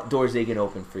know what doors they can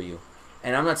open for you.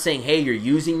 And I'm not saying, hey, you're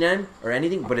using them or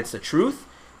anything, but it's the truth.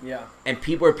 Yeah. And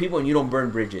people are people, and you don't burn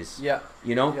bridges. Yeah.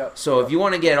 You know. Yeah. So Yeah. if you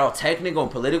want to get all technical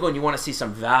and political, and you want to see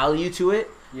some value to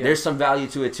it, Yeah. there's some value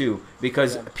to it too,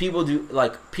 because Yeah.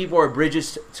 people are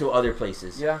bridges to other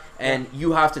places. Yeah. And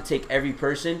you have to take every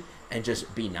person and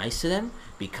just be nice to them,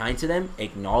 be kind to them,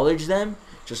 acknowledge them,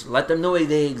 just let them know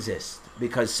they exist.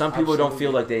 Because some people don't feel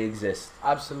Absolutely. like they exist.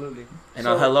 Absolutely. And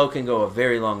So- a hello can go a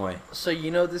very long way. So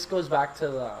this goes back to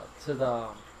the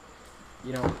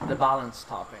the balance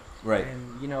topic. Right.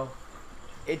 And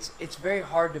it's very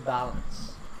hard to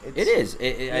balance. It is.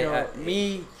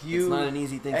 Me, you, it's not an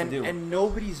easy thing and, to do. and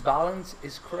nobody's balance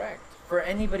is correct for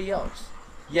anybody else,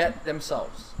 yet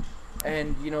themselves.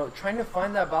 And trying to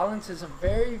find that balance is a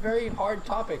very, very hard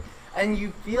topic. And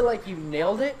you feel like you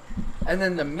nailed it, and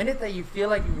then the minute that you feel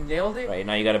like you nailed it, Right,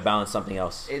 now you got to balance something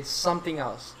else. it's something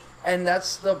else. And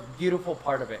that's the beautiful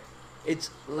part of it. It's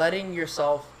letting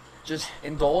yourself just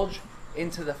indulge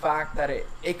into the fact that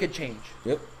it could change.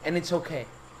 Yep. And it's okay.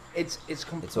 It's It's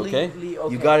completely okay.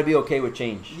 okay. You got to be okay with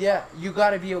change. Yeah, you got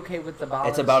to be okay with the balance.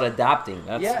 It's about adapting.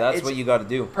 That's Yeah, that's it's- what you got to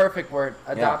do. perfect word,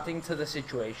 adapting to the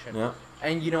situation. Yeah.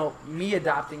 And me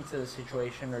adapting to the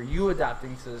situation, or you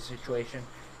adapting to the situation,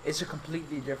 it's a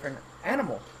completely different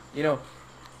animal.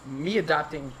 Me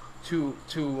adapting to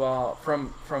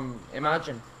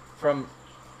from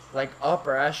like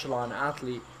upper echelon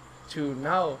athlete to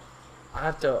now I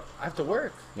have to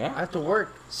work. Yeah. I have to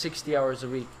work 60 hours a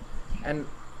week. And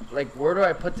like, where do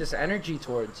I put this energy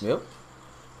towards? Yep.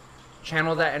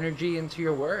 Channel that energy into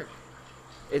your work.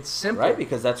 It's simple. Right,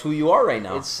 because that's who you are right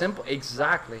now. It's simple.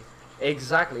 Exactly.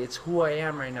 It's who I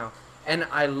am right now, and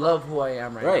I love who I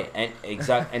am right now. Right,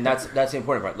 and that's the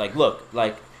important part. Like, look,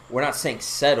 like we're not saying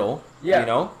settle. Yeah. You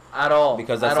know, At all.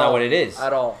 Because that's At not all. what it is.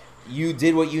 At all. you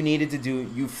did what you needed to do.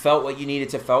 You felt what you needed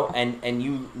to felt, and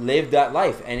you lived that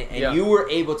life, and Yeah. you were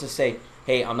able to say,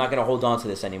 hey, I'm not gonna hold on to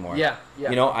this anymore. Yeah. Yeah.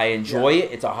 You know, I enjoy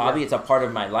it. It's a hobby. Yeah. It's a part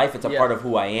of my life. It's a Yeah. part of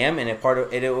who I am, and it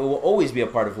will always be a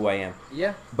part of who I am.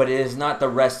 Yeah. But it is not the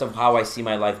rest of how I see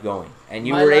my life going. And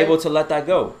you My were life- able to let that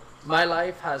go. My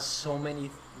life has so many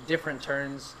different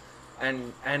turns,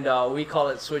 and we call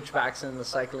it switchbacks in the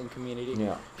cycling community.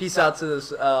 Yeah. Peace out to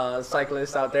the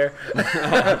cyclists out there.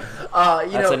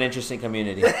 That's an interesting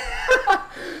community.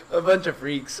 A bunch of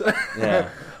freaks. Yeah.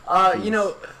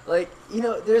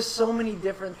 There's so many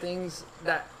different things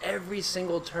that every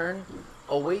single turn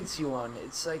awaits you on.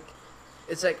 It's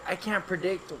like I can't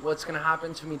predict what's gonna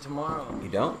happen to me tomorrow. You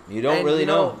don't. You don't And, really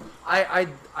know. I've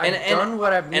done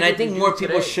what I've needed And I think to do more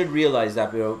people today. should realize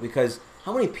that, bro, because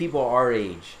how many people our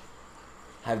age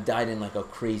have died in like a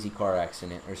crazy car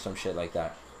accident or some shit like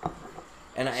that?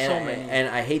 And So many. and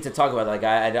I hate to talk about it. Like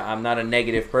I'm not a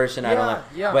negative person. I don't Yeah, like,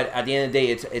 yeah. But at the end of the day,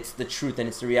 it's the truth and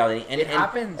it's the reality. And It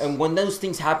happens. And when those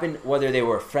things happen, whether they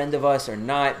were a friend of us or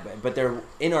not, but they're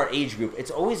in our age group,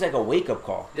 it's always like a wake up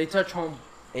call. They touch home.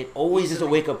 It always is a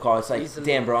Easily. wake up call. It's like, Easily.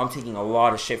 damn, bro, I'm taking a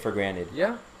lot of shit for granted.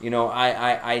 Yeah. You know,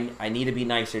 I need to be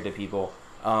nicer to people.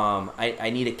 I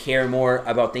need to care more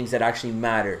about things that actually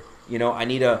matter. You know, I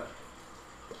need to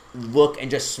look and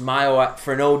just smile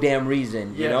for no damn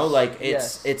reason. You know, Yes, like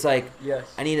yes. it's like Yes.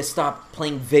 I need to stop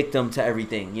playing victim to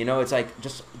everything. You know, it's like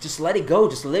just let it go.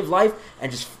 Just live life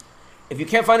and just if you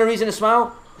can't find a reason to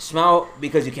smile, smile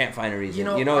because you can't find a reason.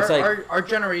 It's like our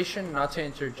generation, not to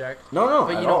interject. no,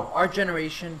 But at all. our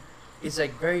generation is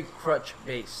like very crutch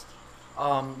based.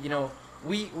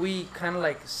 We kind of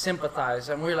like sympathize,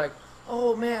 and we're like,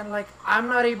 oh man, like I'm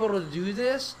not able to do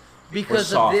this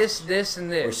because of soft. this, and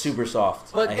this. We're super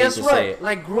soft. But I guess hate to say what? it.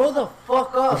 Like, grow the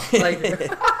fuck up. Like,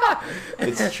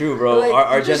 It's true, bro. like,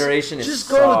 our just- generation is just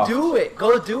soft.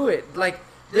 go do it. Like,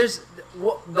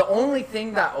 the only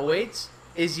thing that awaits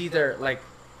is either like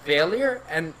failure,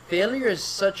 and failure is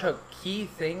such a key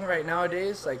thing right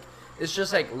nowadays. Like, it's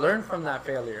just like learn from that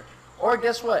failure, or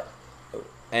guess what?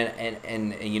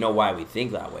 And you know why we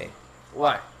think that way?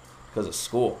 Why? Because of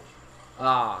school.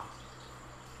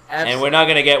 And We're not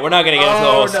gonna get into the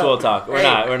whole no. school talk. We're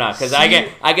not because I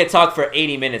get talk for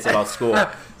 80 minutes about school.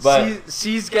 But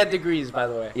C's get degrees, by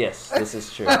the way. yes, this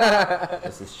is true.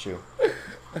 This is true.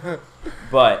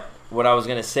 But what I was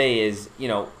gonna say is,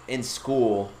 in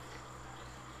school,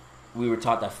 we were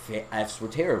taught that F's were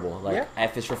terrible. Like Yeah.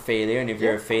 F is for failure, and if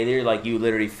you're a Yeah. failure, like you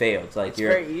literally failed. Like It's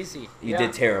you're very easy. you Yeah.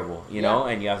 did terrible, you know,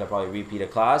 Yeah. and you have to probably repeat a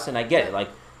class. And I get it. Like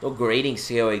the grading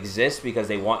scale exists because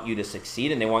they want you to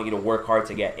succeed and they want you to work hard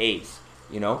to get A's,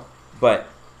 you know. But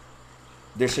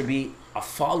there should be a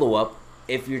follow-up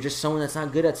if you're just someone that's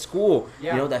not good at school.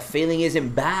 Yeah. You know, that failing isn't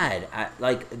bad.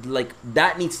 Like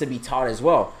that needs to be taught as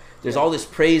well. There's all this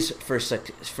praise for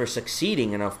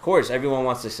succeeding, and of course, everyone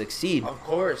wants to succeed. Of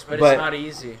course, but But it's not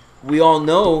easy. We all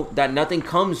know that nothing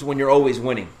comes when you're always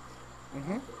winning.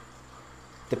 Mm-hmm.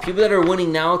 The people that are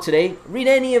winning now today, read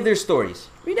any of their stories.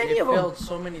 Read any They of them. failed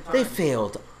so many times. They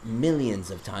failed millions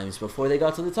of times before they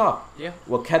got to the top. Yeah.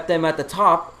 What kept them at the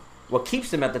top, what keeps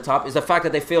them at the top, is the fact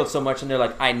that they failed so much, and they're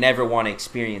like, I never want to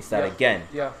experience that again.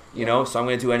 Yeah. You know, so I'm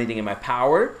going to do anything in my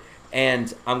power,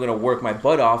 and I'm going to work my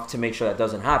butt off to make sure that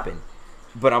doesn't happen.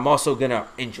 But I'm also going to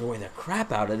enjoy the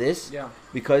crap out of this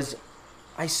because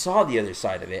I saw the other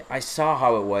side of it. I saw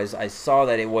how it was. I saw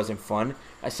that it wasn't fun.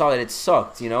 I saw that it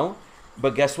sucked, you know?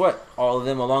 But guess what? All of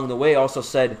them along the way also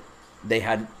said they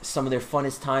had some of their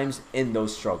funnest times in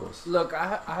those struggles. Look,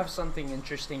 I have something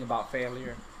interesting about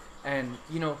failure. And,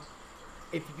 you know,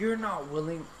 if you're not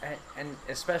willing, and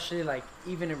especially like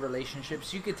even in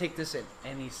relationships, you could take this in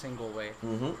any single way.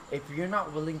 Mm-hmm. If you're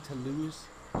not willing to lose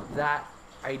that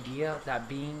idea, that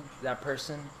being, that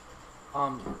person,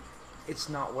 it's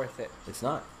not worth it. It's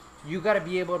not. You got to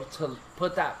be able to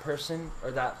put that person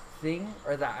or that thing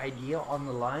or that idea on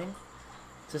the line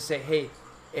to say, hey,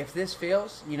 if this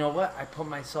fails, you know what? I put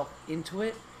myself into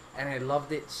it and I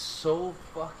loved it so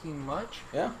fucking much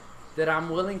that I'm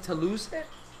willing to lose it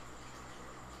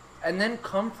and then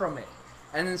come from it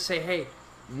and then say, hey,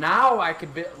 now I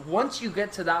could be, once you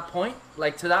get to that point,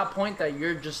 like to that point that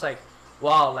you're just like,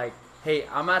 wow, like, hey,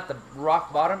 I'm at the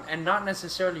rock bottom, and not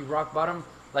necessarily rock bottom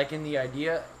like in the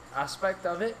idea aspect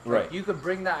of it. Right. Like you could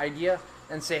bring that idea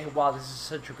and say, wow, this is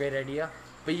such a great idea.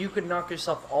 But you could knock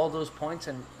yourself all those points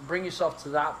and bring yourself to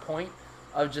that point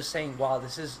of just saying, wow,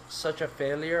 this is such a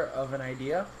failure of an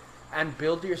idea, and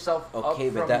build yourself up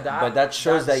from that. But that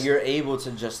shows that you're able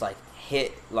to just like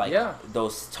hit like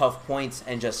those tough points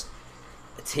and just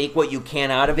take what you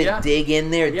can out of it, dig in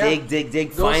there, dig, those find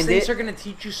it. Those things are going to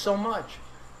teach you so much.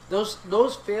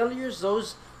 Those failures,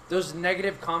 those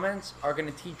negative comments are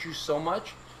going to teach you so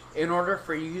much in order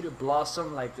for you to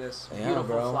blossom like this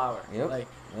beautiful flower. Yep. Like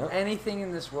anything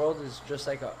in this world is just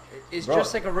like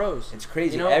just like a rose. It's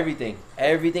crazy. You know,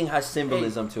 everything has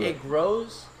symbolism to it. It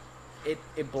grows,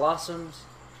 it blossoms,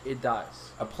 it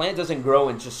dies. A plant doesn't grow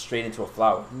and just straight into a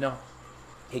flower. No.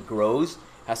 It grows,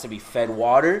 has to be fed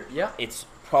water. Yeah. It's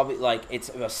probably like it's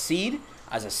a seed.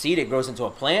 As a seed, it grows into a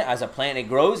plant. As a plant, it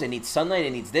grows. It needs sunlight.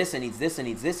 It needs this. It needs this. It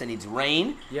needs this. It needs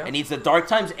rain. Yeah. It needs the dark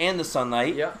times and the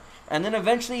sunlight. Yeah. And then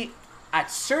eventually, at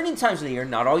certain times of the year,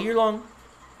 not all year long,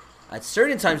 at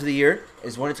certain times of the year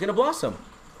is when it's going to blossom.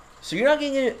 So you're not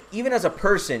getting it, even as a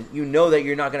person, you know that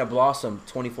you're not going to blossom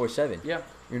 24/7. Yeah.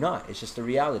 You're not. It's just the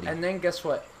reality. And then guess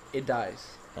what? It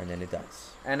dies. And then it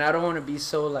dies. And I don't want to be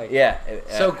so like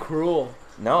so cruel.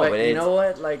 No, but you know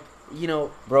what? Like, you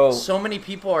know, bro, so many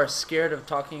people are scared of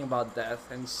talking about death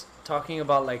and talking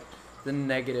about like the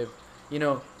negative. You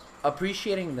know,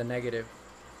 appreciating the negative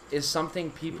is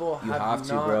something people you have have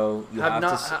to, not, bro. You have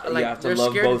to. like, you have to they're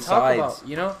love scared both to talk sides. about.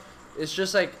 You know, it's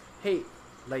just like, hey,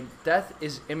 like death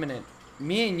is imminent.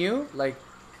 Me and you, like,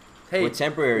 hey, we're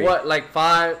temporary. What, like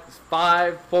 5,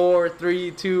 4,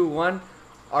 3, 2, 1.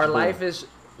 Our life is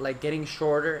like getting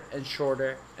shorter and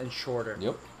shorter and shorter.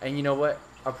 Yep. And you know what?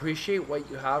 Appreciate what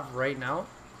you have right now. In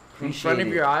Appreciate front of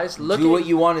your eyes. Do what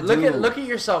you want to do. Look at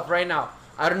yourself right now.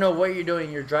 I don't know what you're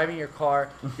doing. You're driving your car.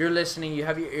 You're listening. You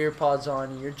have your ear pods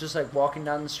on. You're just like walking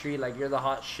down the street like you're the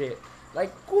hot shit.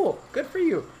 Like, cool. Good for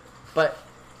you. But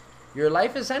your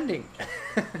life is ending.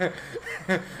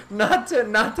 not to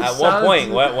At what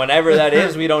point? Whenever that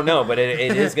is, we don't know. But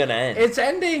it is going to end. It's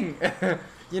ending.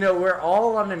 You know, we're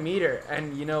all on a meter.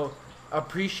 And, you know,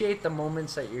 appreciate the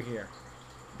moments that you're here.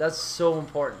 That's so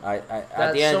important.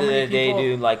 At the end of the day,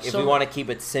 dude, like, if we want to keep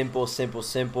it simple,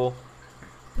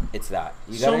 it's that.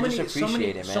 You gotta just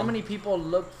appreciate it, man. So many people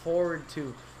look forward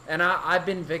to, and I've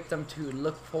been victim to,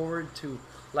 look forward to,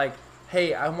 like,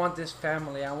 hey, I want this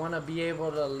family. I want to be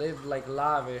able to live, like,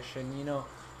 lavish. And, you know,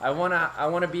 I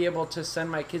wanna be able to send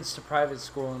my kids to private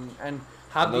school and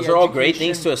have those are all great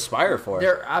things to aspire for.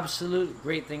 They're absolute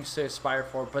great things to aspire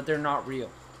for, but they're not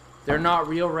real. They're not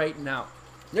real right now.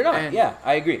 They're not. Yeah,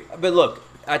 I agree. But look,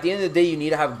 at the end of the day, you need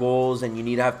to have goals and you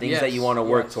need to have things that you want to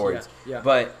work towards. Yeah.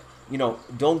 But, you know,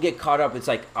 don't get caught up. It's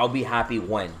like, I'll be happy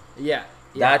when. Yeah.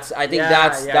 That's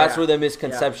where the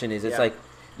misconception is. It's like,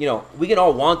 you know, we can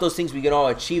all want those things. We can all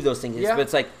achieve those things. But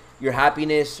it's like your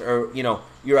happiness or, you know,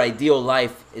 your ideal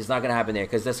life is not going to happen there.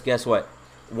 Because guess what?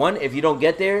 One, if you don't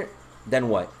get there, then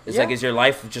what? It's like, is your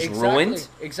life just ruined?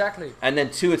 Exactly. And then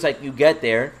two, it's like you get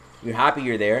there. You're happy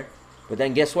you're there. But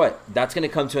then guess what? That's going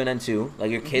to come to an end too.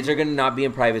 Like your kids are going to not be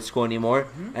in private school anymore.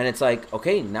 And it's like,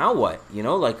 okay, now what? You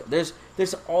know, like there's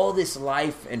all this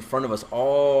life in front of us,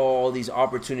 all these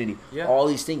opportunity, all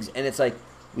these things. And it's like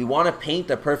we want to paint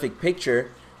the perfect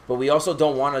picture, but we also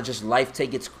don't want to just let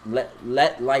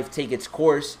life take its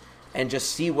course and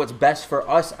just see what's best for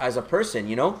us as a person,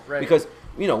 you know? Right. Because,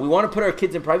 you know, we want to put our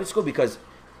kids in private school because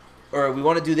or we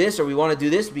want to do this, or we want to do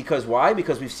this because why?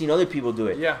 Because we've seen other people do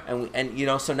it. Yeah. And you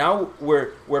know, so now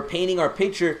we're painting our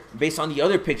picture based on the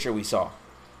other picture we saw.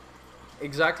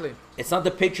 Exactly. It's not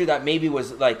the picture that maybe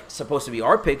was like supposed to be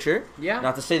our picture. Yeah.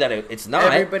 Not to say that it's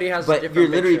not. Everybody has a different but you're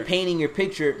literally picture. painting your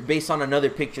picture based on another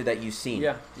picture that you've seen.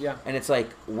 Yeah. Yeah. And it's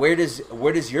like, where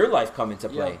does your life come into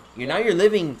play? Yeah. Now you're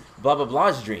living blah blah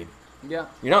blah's dream. Yeah.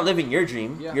 You're not living your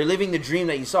dream. Yeah. You're living the dream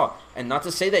that you saw. And not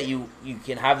to say that you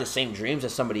can have the same dreams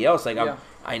as somebody else. Like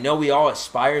I know we all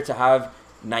aspire to have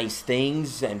nice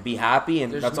things and be happy,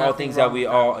 and that's all things that we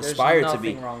all aspire to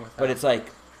be. But it's like,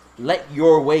 let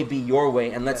your way be your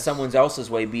way, and let someone else's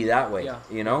way be that way. Yeah.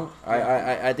 You know,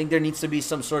 I think there needs to be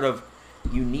some sort of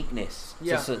uniqueness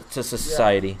to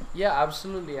society. Yeah,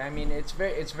 absolutely. I mean, it's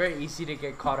very easy to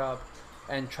get caught up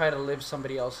and try to live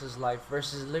somebody else's life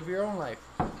versus live your own life.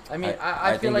 I mean,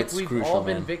 I feel like we've crucial, all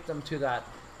been victim to that,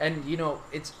 and you know,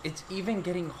 it's even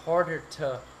getting harder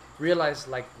to realize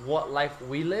like what life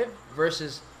we live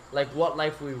versus like what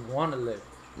life we want to live.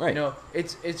 Right. You know,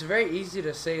 it's very easy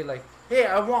to say like, hey,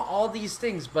 I want all these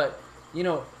things, but you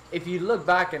know, if you look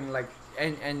back and like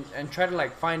and try to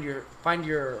like find your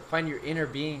inner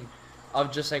being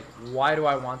of just like, why do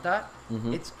I want that?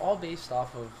 Mm-hmm. It's all based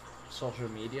off of social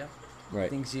media. Right.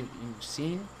 Things you've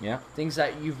seen. Yeah. Things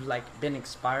that you've like been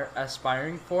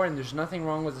aspiring for, and there's nothing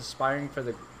wrong with aspiring for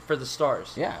the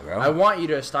stars. Yeah, bro. I want you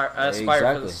to aspire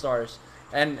for the stars,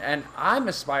 and I'm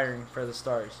aspiring for the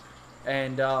stars,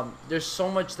 and there's so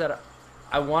much that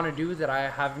I want to do that I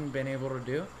haven't been able to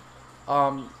do.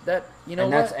 That you know,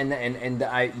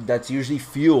 that's usually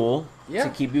fuel to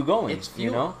keep you going. It's fuel.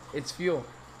 You know, it's fuel.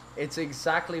 It's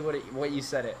exactly what you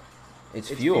said. It's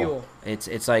fuel.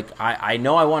 It's like I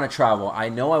know I want to travel. I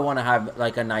know I want to have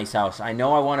like a nice house. I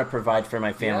know I want to provide for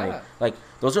my family. Yeah. Like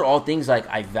those are all things like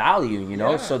I value, you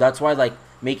know? Yeah. So that's why like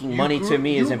making money to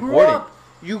me is important.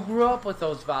 You grew up with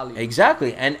those values.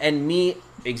 Exactly. And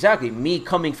me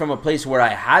coming from a place where I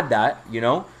had that, you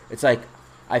know? It's like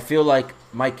I feel like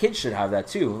my kids should have that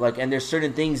too. Like, and there's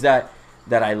certain things that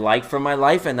I like from my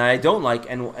life and that I don't like,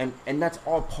 and that's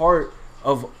all part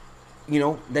of, you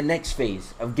know, the next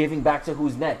phase of giving back to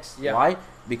who's next. Yeah. Why?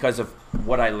 Because of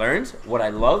what I learned, what I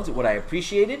loved, what I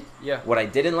appreciated, what I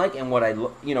didn't like, and what I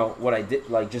did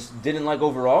like just didn't like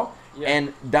overall. Yeah.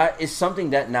 And that is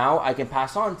something that now I can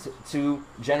pass on to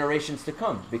generations to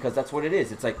come, because that's what it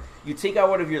is. It's like you take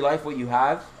out of your life what you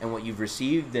have and what you've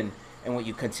received and what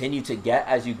you continue to get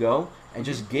as you go, and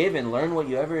just give and learn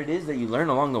whatever it is that you learn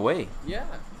along the way. Yeah,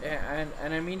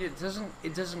 and I mean it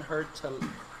doesn't hurt to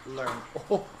learn.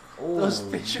 Those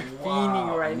fish are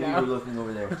fiending right now. You were looking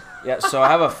over there. Yeah, so I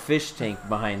have a fish tank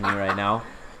behind me right now.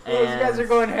 Those guys are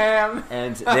going ham.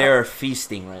 And they're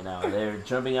feasting right now. They're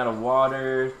jumping out of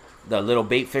water. The little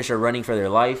bait fish are running for their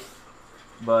life.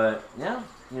 But yeah,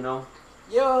 you know.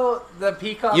 Yo, the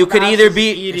peacock. You could either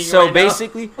be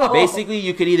basically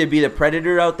you could either be the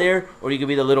predator out there, or you could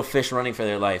be the little fish running for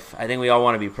their life. I think we all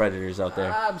want to be predators out there.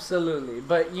 Absolutely,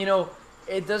 but you know,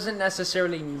 it doesn't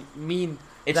necessarily mean.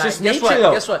 It's just nature,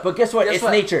 though. Guess what? But guess what? It's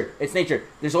nature. It's nature.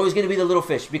 There's always going to be the little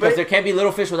fish, because there can't be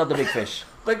little fish without the big fish.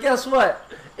 But guess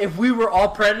what? If we were all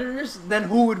predators, then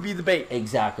who would be the bait?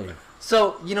 Exactly.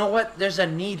 So, you know what? There's a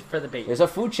need for the bait. There's a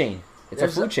food chain. It's a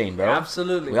food chain, bro.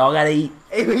 Absolutely. We all got to eat.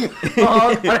 We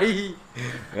all got to eat.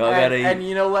 We all got to eat. And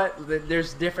you know what?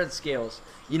 There's different scales.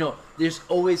 You know, there's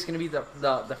always going to be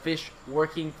the fish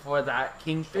working for that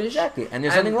kingfish. Exactly. And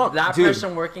there's nothing wrong. That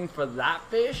person working for that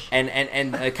fish.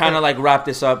 And kind of like wrap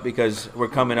this up because we're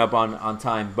coming up on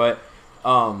time. But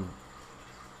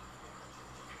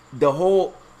the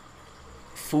whole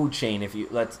food chain,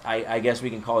 I guess we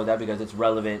can call it that because it's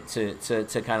relevant to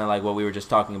kind of like what we were just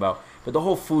talking about. But the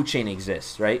whole food chain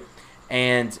exists, right?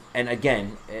 And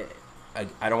again,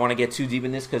 I don't want to get too deep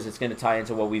in this because it's going to tie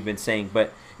into what we've been saying.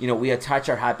 But, you know, we attach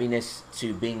our happiness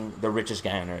to being the richest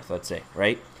guy on earth, let's say,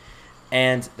 right?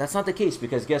 And that's not the case,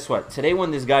 because guess what? Today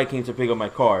when this guy came to pick up my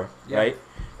car, right?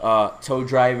 Tow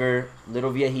driver,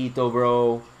 little viejito,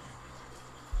 bro.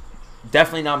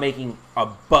 Definitely not making a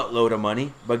buttload of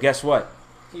money. But guess what?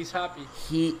 He's happy.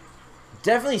 He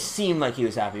definitely seemed like he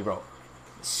was happy, bro.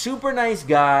 Super nice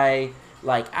guy.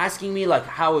 Like, asking me, like,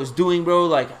 how I was doing, bro.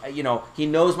 Like, you know, he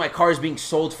knows my car is being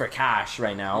sold for cash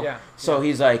right now. Yeah. So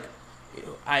he's like,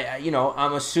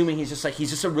 I'm assuming he's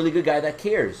just a really good guy that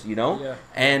cares, Yeah.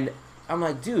 And I'm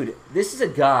like, dude, this is a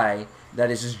guy that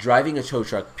is just driving a tow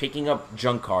truck, picking up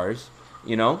junk cars,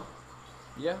 Yeah.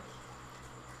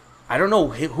 I don't know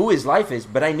who his life is,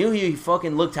 but I knew he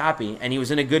fucking looked happy and he was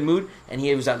in a good mood and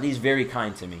he was at least very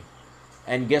kind to me.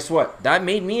 And guess what? That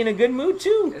made me in a good mood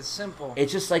too. It's simple.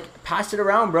 It's just like pass it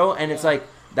around, bro. And it's like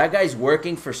that guy's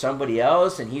working for somebody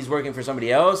else and he's working for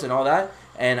somebody else and all that.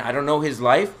 And I don't know his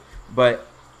life, but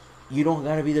you don't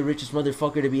gotta be the richest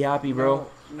motherfucker to be happy, bro.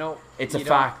 No. It's a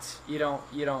fact. You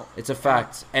don't. It's a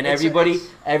fact. And It's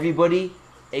everybody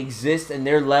exists in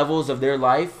their levels of their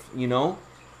life,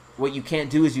 What you can't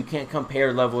do is you can't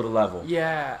compare level to level.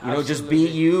 Yeah. Just be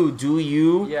you, do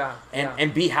you, Yeah.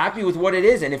 and be happy with what it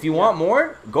is. And if you want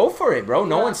more, go for it, bro.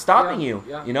 No Yeah, one's stopping yeah, you.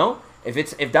 yeah.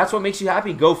 If that's what makes you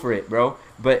happy, go for it, bro.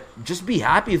 But just be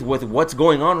happy with what's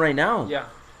going on right now. Yeah.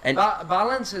 And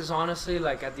balance is honestly,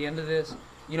 like, at the end of this,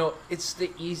 it's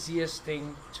the easiest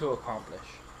thing to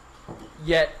accomplish.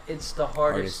 Yet it's the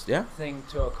hardest thing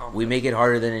to accomplish. We make it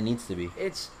harder than it needs to be.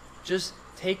 It's just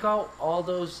take out all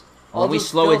those. When we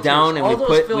slow filters, it down and we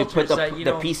put that,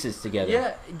 the pieces together.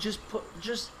 Yeah, just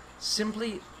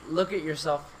simply look at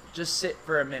yourself. Just sit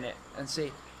for a minute and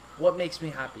say, what makes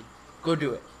me happy? Go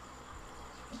do it.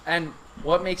 And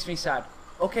what makes me sad?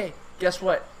 Okay, guess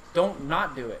what? Don't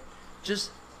not do it.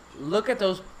 Just look at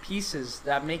those pieces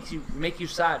that make you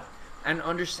sad and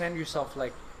understand yourself,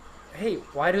 like, hey,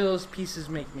 why do those pieces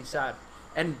make me sad?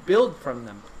 And build from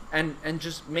them and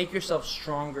just make yourself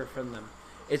stronger from them.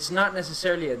 It's not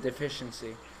necessarily a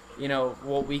deficiency,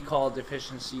 what we call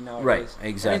deficiency nowadays. Right,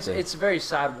 exactly. And it's very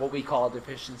sad what we call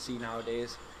deficiency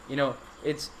nowadays.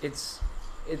 It's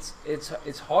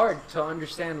hard to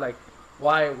understand, like,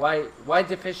 why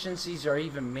deficiencies are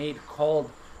even made called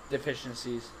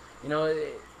deficiencies.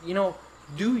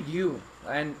 Do you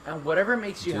and whatever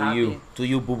makes you happy. Do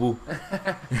you, boo boo?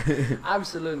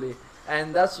 Absolutely,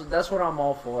 and that's what I'm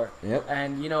all for. Yep.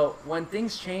 And when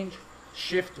things change,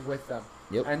 shift with them.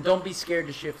 Yep. And don't be scared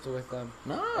to shift with them.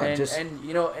 No, and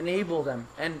enable them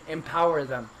and empower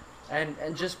them, and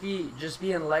just be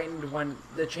enlightened when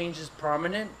the change is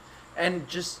prominent, and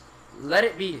just let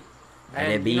it be. Let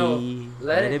it be.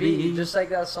 Let it be, just like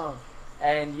that song.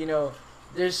 And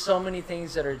there's so many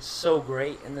things that are so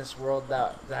great in this world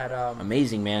that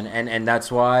amazing, man. And that's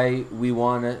why we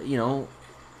want to,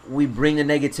 we bring the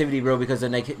negativity, bro, because the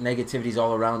negativity is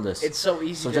all around us. It's so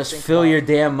easy. So just fill your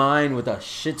damn mind with a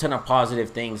shit ton of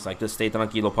positive things like the Stay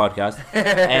Tranquilo podcast,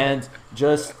 and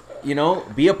just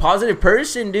be a positive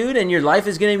person, dude, and your life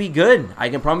is gonna be good. I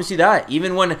can promise you that.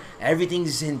 Even when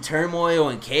everything's in turmoil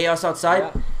and chaos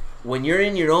outside, when you're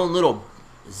in your own little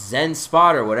Zen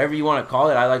spot or whatever you want to call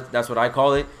it, that's what I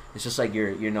call it. It's just like your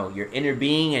inner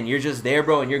being, and you're just there,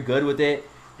 bro, and you're good with it.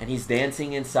 And he's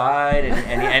dancing inside,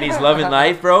 and he's loving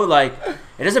life, bro. Like,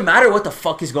 it doesn't matter what the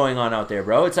fuck is going on out there,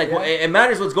 bro. It's like, it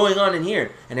matters what's going on in here.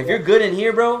 And if you're good in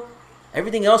here, bro,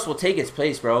 everything else will take its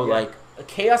place, bro. Yeah. Like,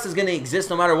 chaos is going to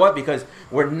exist no matter what, because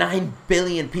we're 9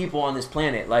 billion people on this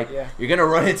planet. Like, you're going to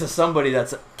run into somebody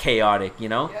that's chaotic,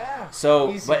 Yeah.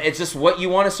 So, easy. but it's just what you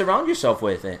want to surround yourself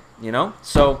with,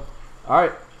 So, all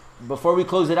right, before we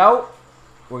close it out,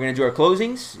 we're going to do our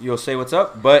closings. You'll say what's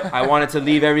up. But I wanted to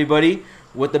leave everybody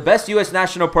with the best U.S.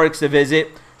 national parks to visit,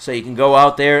 so you can go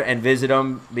out there and visit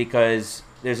them, because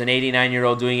there's an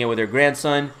 89-year-old doing it with her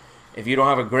grandson. If you don't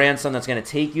have a grandson that's going to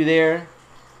take you there,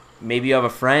 maybe you have a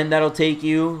friend that'll take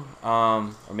you, or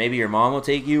maybe your mom will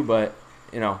take you, but,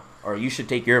 or you should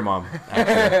take your mom,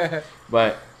 actually.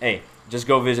 But, hey, just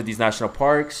go visit these national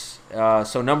parks.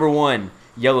 So, number 1,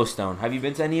 Yellowstone. Have you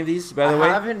been to any of these, by the way?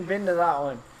 I haven't been to that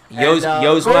one.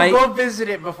 Go visit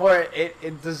it before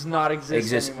it does not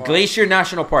exist anymore. Glacier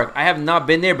National Park. I have not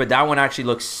been there, but that one actually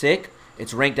looks sick.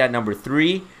 It's ranked at number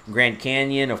 3. Grand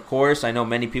Canyon, of course. I know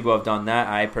many people have done that.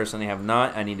 I personally have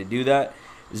not. I need to do that.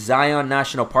 Zion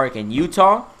National Park in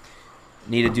Utah.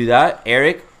 Need to do that.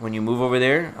 Eric, when you move over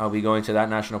there, I'll be going to that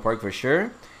national park for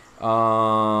sure.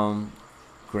 Grand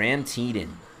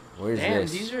Teton. Where's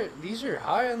this? These are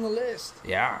high on the list.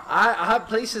 Yeah. I have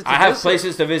places to visit. I have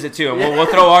places to visit too, and we'll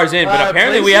throw ours in, but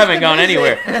apparently we haven't gone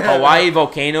anywhere. Hawaii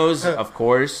volcanoes, of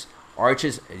course.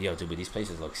 Arches. Yo, dude, but these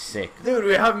places look sick. Dude,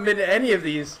 we haven't been to any of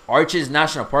these. Arches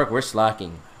National Park, we're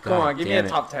slacking. Come on, give me a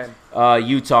top 10.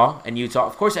 Utah.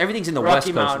 Of course, everything's in the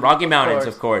West Coast. Rocky Mountains,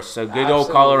 of course. So good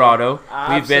old Colorado.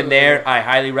 We've been there. I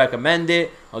highly recommend it.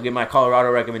 I'll give my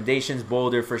Colorado recommendations.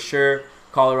 Boulder for sure.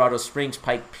 Colorado Springs,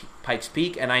 Pikes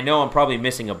Peak, and I know I'm probably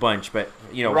missing a bunch, but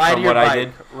Ride from your what I bike.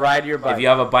 did, Ride your bike. if you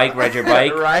have a bike, ride your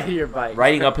bike. Ride your bike.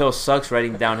 Riding uphill sucks.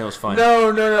 Riding downhill is fun.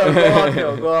 No. Go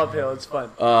uphill. Go uphill. It's fun.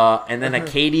 And then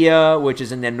Acadia, which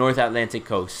is in the North Atlantic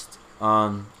coast.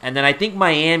 And then I think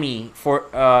Miami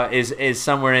is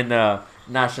somewhere in the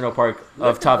national park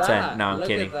of top 10. No, I'm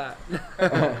kidding.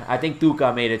 I think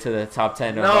Tuca made it to the top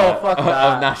 10 of, fuck of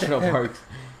that. national parks,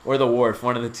 or the Wharf,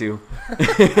 one of the two.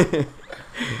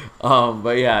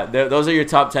 But yeah, those are your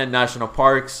top 10 national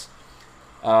parks.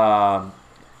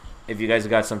 If you guys have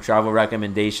got some travel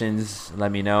recommendations,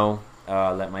 let me know.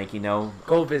 Let Mikey know.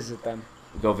 Go visit them.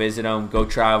 Go visit them. Go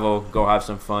travel. Go have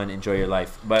some fun. Enjoy your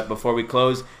life. But before we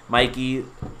close, Mikey,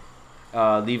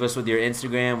 leave us with your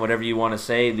Instagram, whatever you want to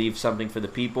say. Leave something for the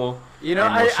people. You know,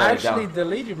 and we'll I shut it actually down.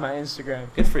 deleted my Instagram.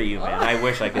 Good for you, man. I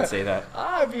wish I could say that.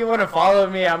 If you want to follow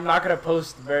me, I'm not going to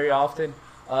post very often.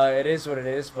 It is what it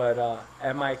is, but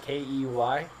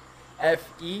MikeyFerrero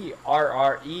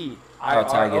I'll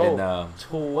tag it in the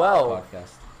 12.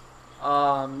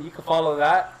 podcast. You can follow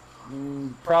that.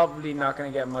 Probably not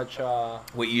going to get much.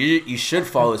 What you should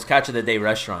follow is Catch of the Day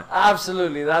Restaurant.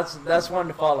 Absolutely, that's one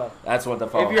to follow. That's what the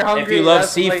follow. If you're hungry, if you love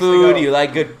that's the place to seafood, go. you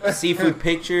like good seafood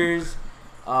pictures,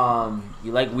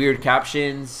 you like weird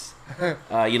captions,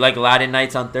 you like Latin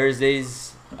nights on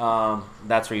Thursdays,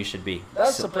 that's where you should be.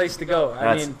 That's So- the place to go. I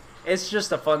that's- mean, it's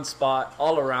just a fun spot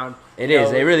all around. It You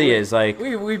is. know, It really we- is. Like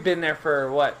We've been there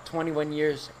for what 21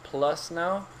 years plus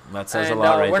now. that says And, a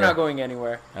lot, right we're there. not going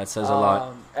anywhere. That says a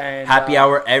lot. And, Happy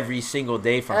hour every single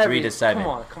day from 3 to 7.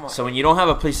 Come on. So when you don't have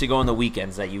a place to go on the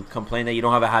weekends, that you complain that you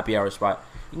don't have a happy hour spot,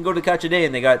 you can go to Catch a Day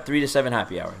and they got 3 to 7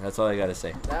 happy hour. That's all I gotta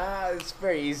say. It's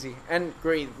very easy and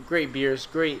great beers,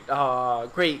 great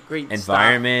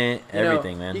Environment, stuff. You know,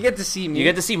 everything, man. You get to see me. You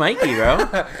get to see Mikey, bro.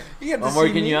 You get to What more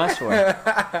see can me. you ask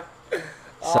for?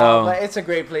 So But it's a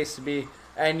great place to be,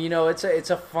 and it's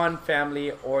a fun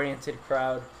family oriented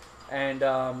crowd, and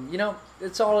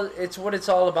it's what it's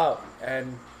all about,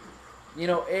 and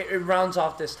it rounds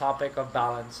off this topic of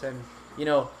balance, and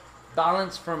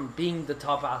balance from being the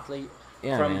top athlete,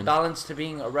 yeah, from man. balance to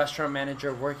being a restaurant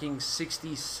manager working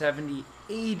 60, 70,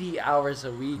 80 hours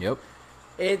a week. Yep.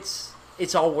 It's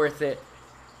all worth it.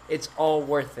 It's all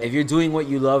worth it. If you're doing what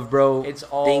you love, bro, It's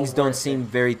all things don't worth seem it.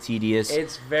 very tedious.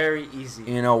 It's very easy.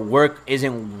 Work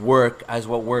isn't work as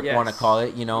what work Yes. want to call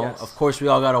it. Yes. Of course we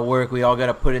all gotta work. We all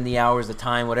gotta put in the hours, the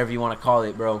time, whatever you want to call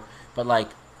it, bro. But like,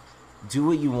 do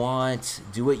what you want,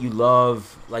 do what you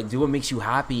love, like do what makes you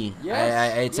happy.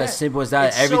 Yes, It's yeah. as simple as that.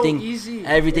 It's so easy.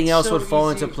 Everything It's else so would fall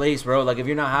into easy. place, bro. Like if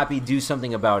you're not happy, do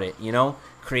something about it.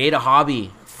 Create a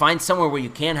hobby. Find somewhere where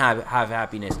you can have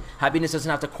happiness. Happiness doesn't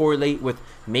have to correlate with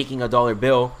making a dollar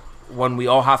bill when we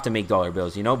all have to make dollar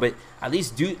bills, But at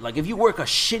least if you work a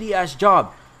shitty ass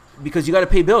job because you got to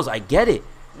pay bills, I get it.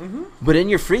 Mm-hmm. But in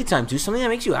your free time, do something that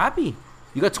makes you happy.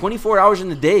 You got 24 hours in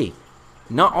the day.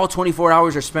 Not all 24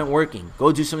 hours are spent working.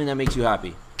 Go do something that makes you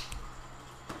happy.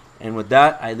 And with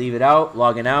that, I leave it out,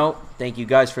 logging out. Thank you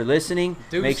guys for listening.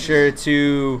 Deuces. Make sure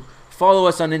to follow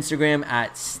us on Instagram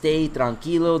at Stay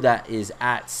Tranquilo. That is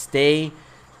at Stay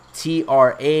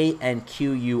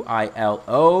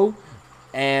TRANQUILO.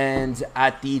 And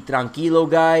at the Tranquilo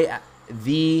Guy,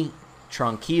 the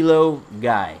Tranquilo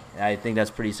Guy. I think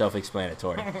that's pretty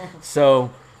self-explanatory.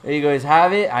 So there you guys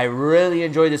have it. I really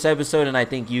enjoyed this episode, and I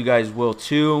think you guys will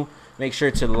too. Make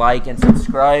sure to like and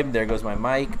subscribe. There goes my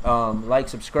mic. Like,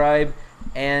 subscribe,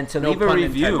 and to No leave a pun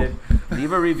review. intended.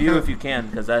 Leave a review if you can,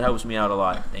 because that helps me out a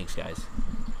lot. Thanks, guys.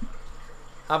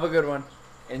 Have a good one.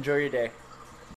 Enjoy your day.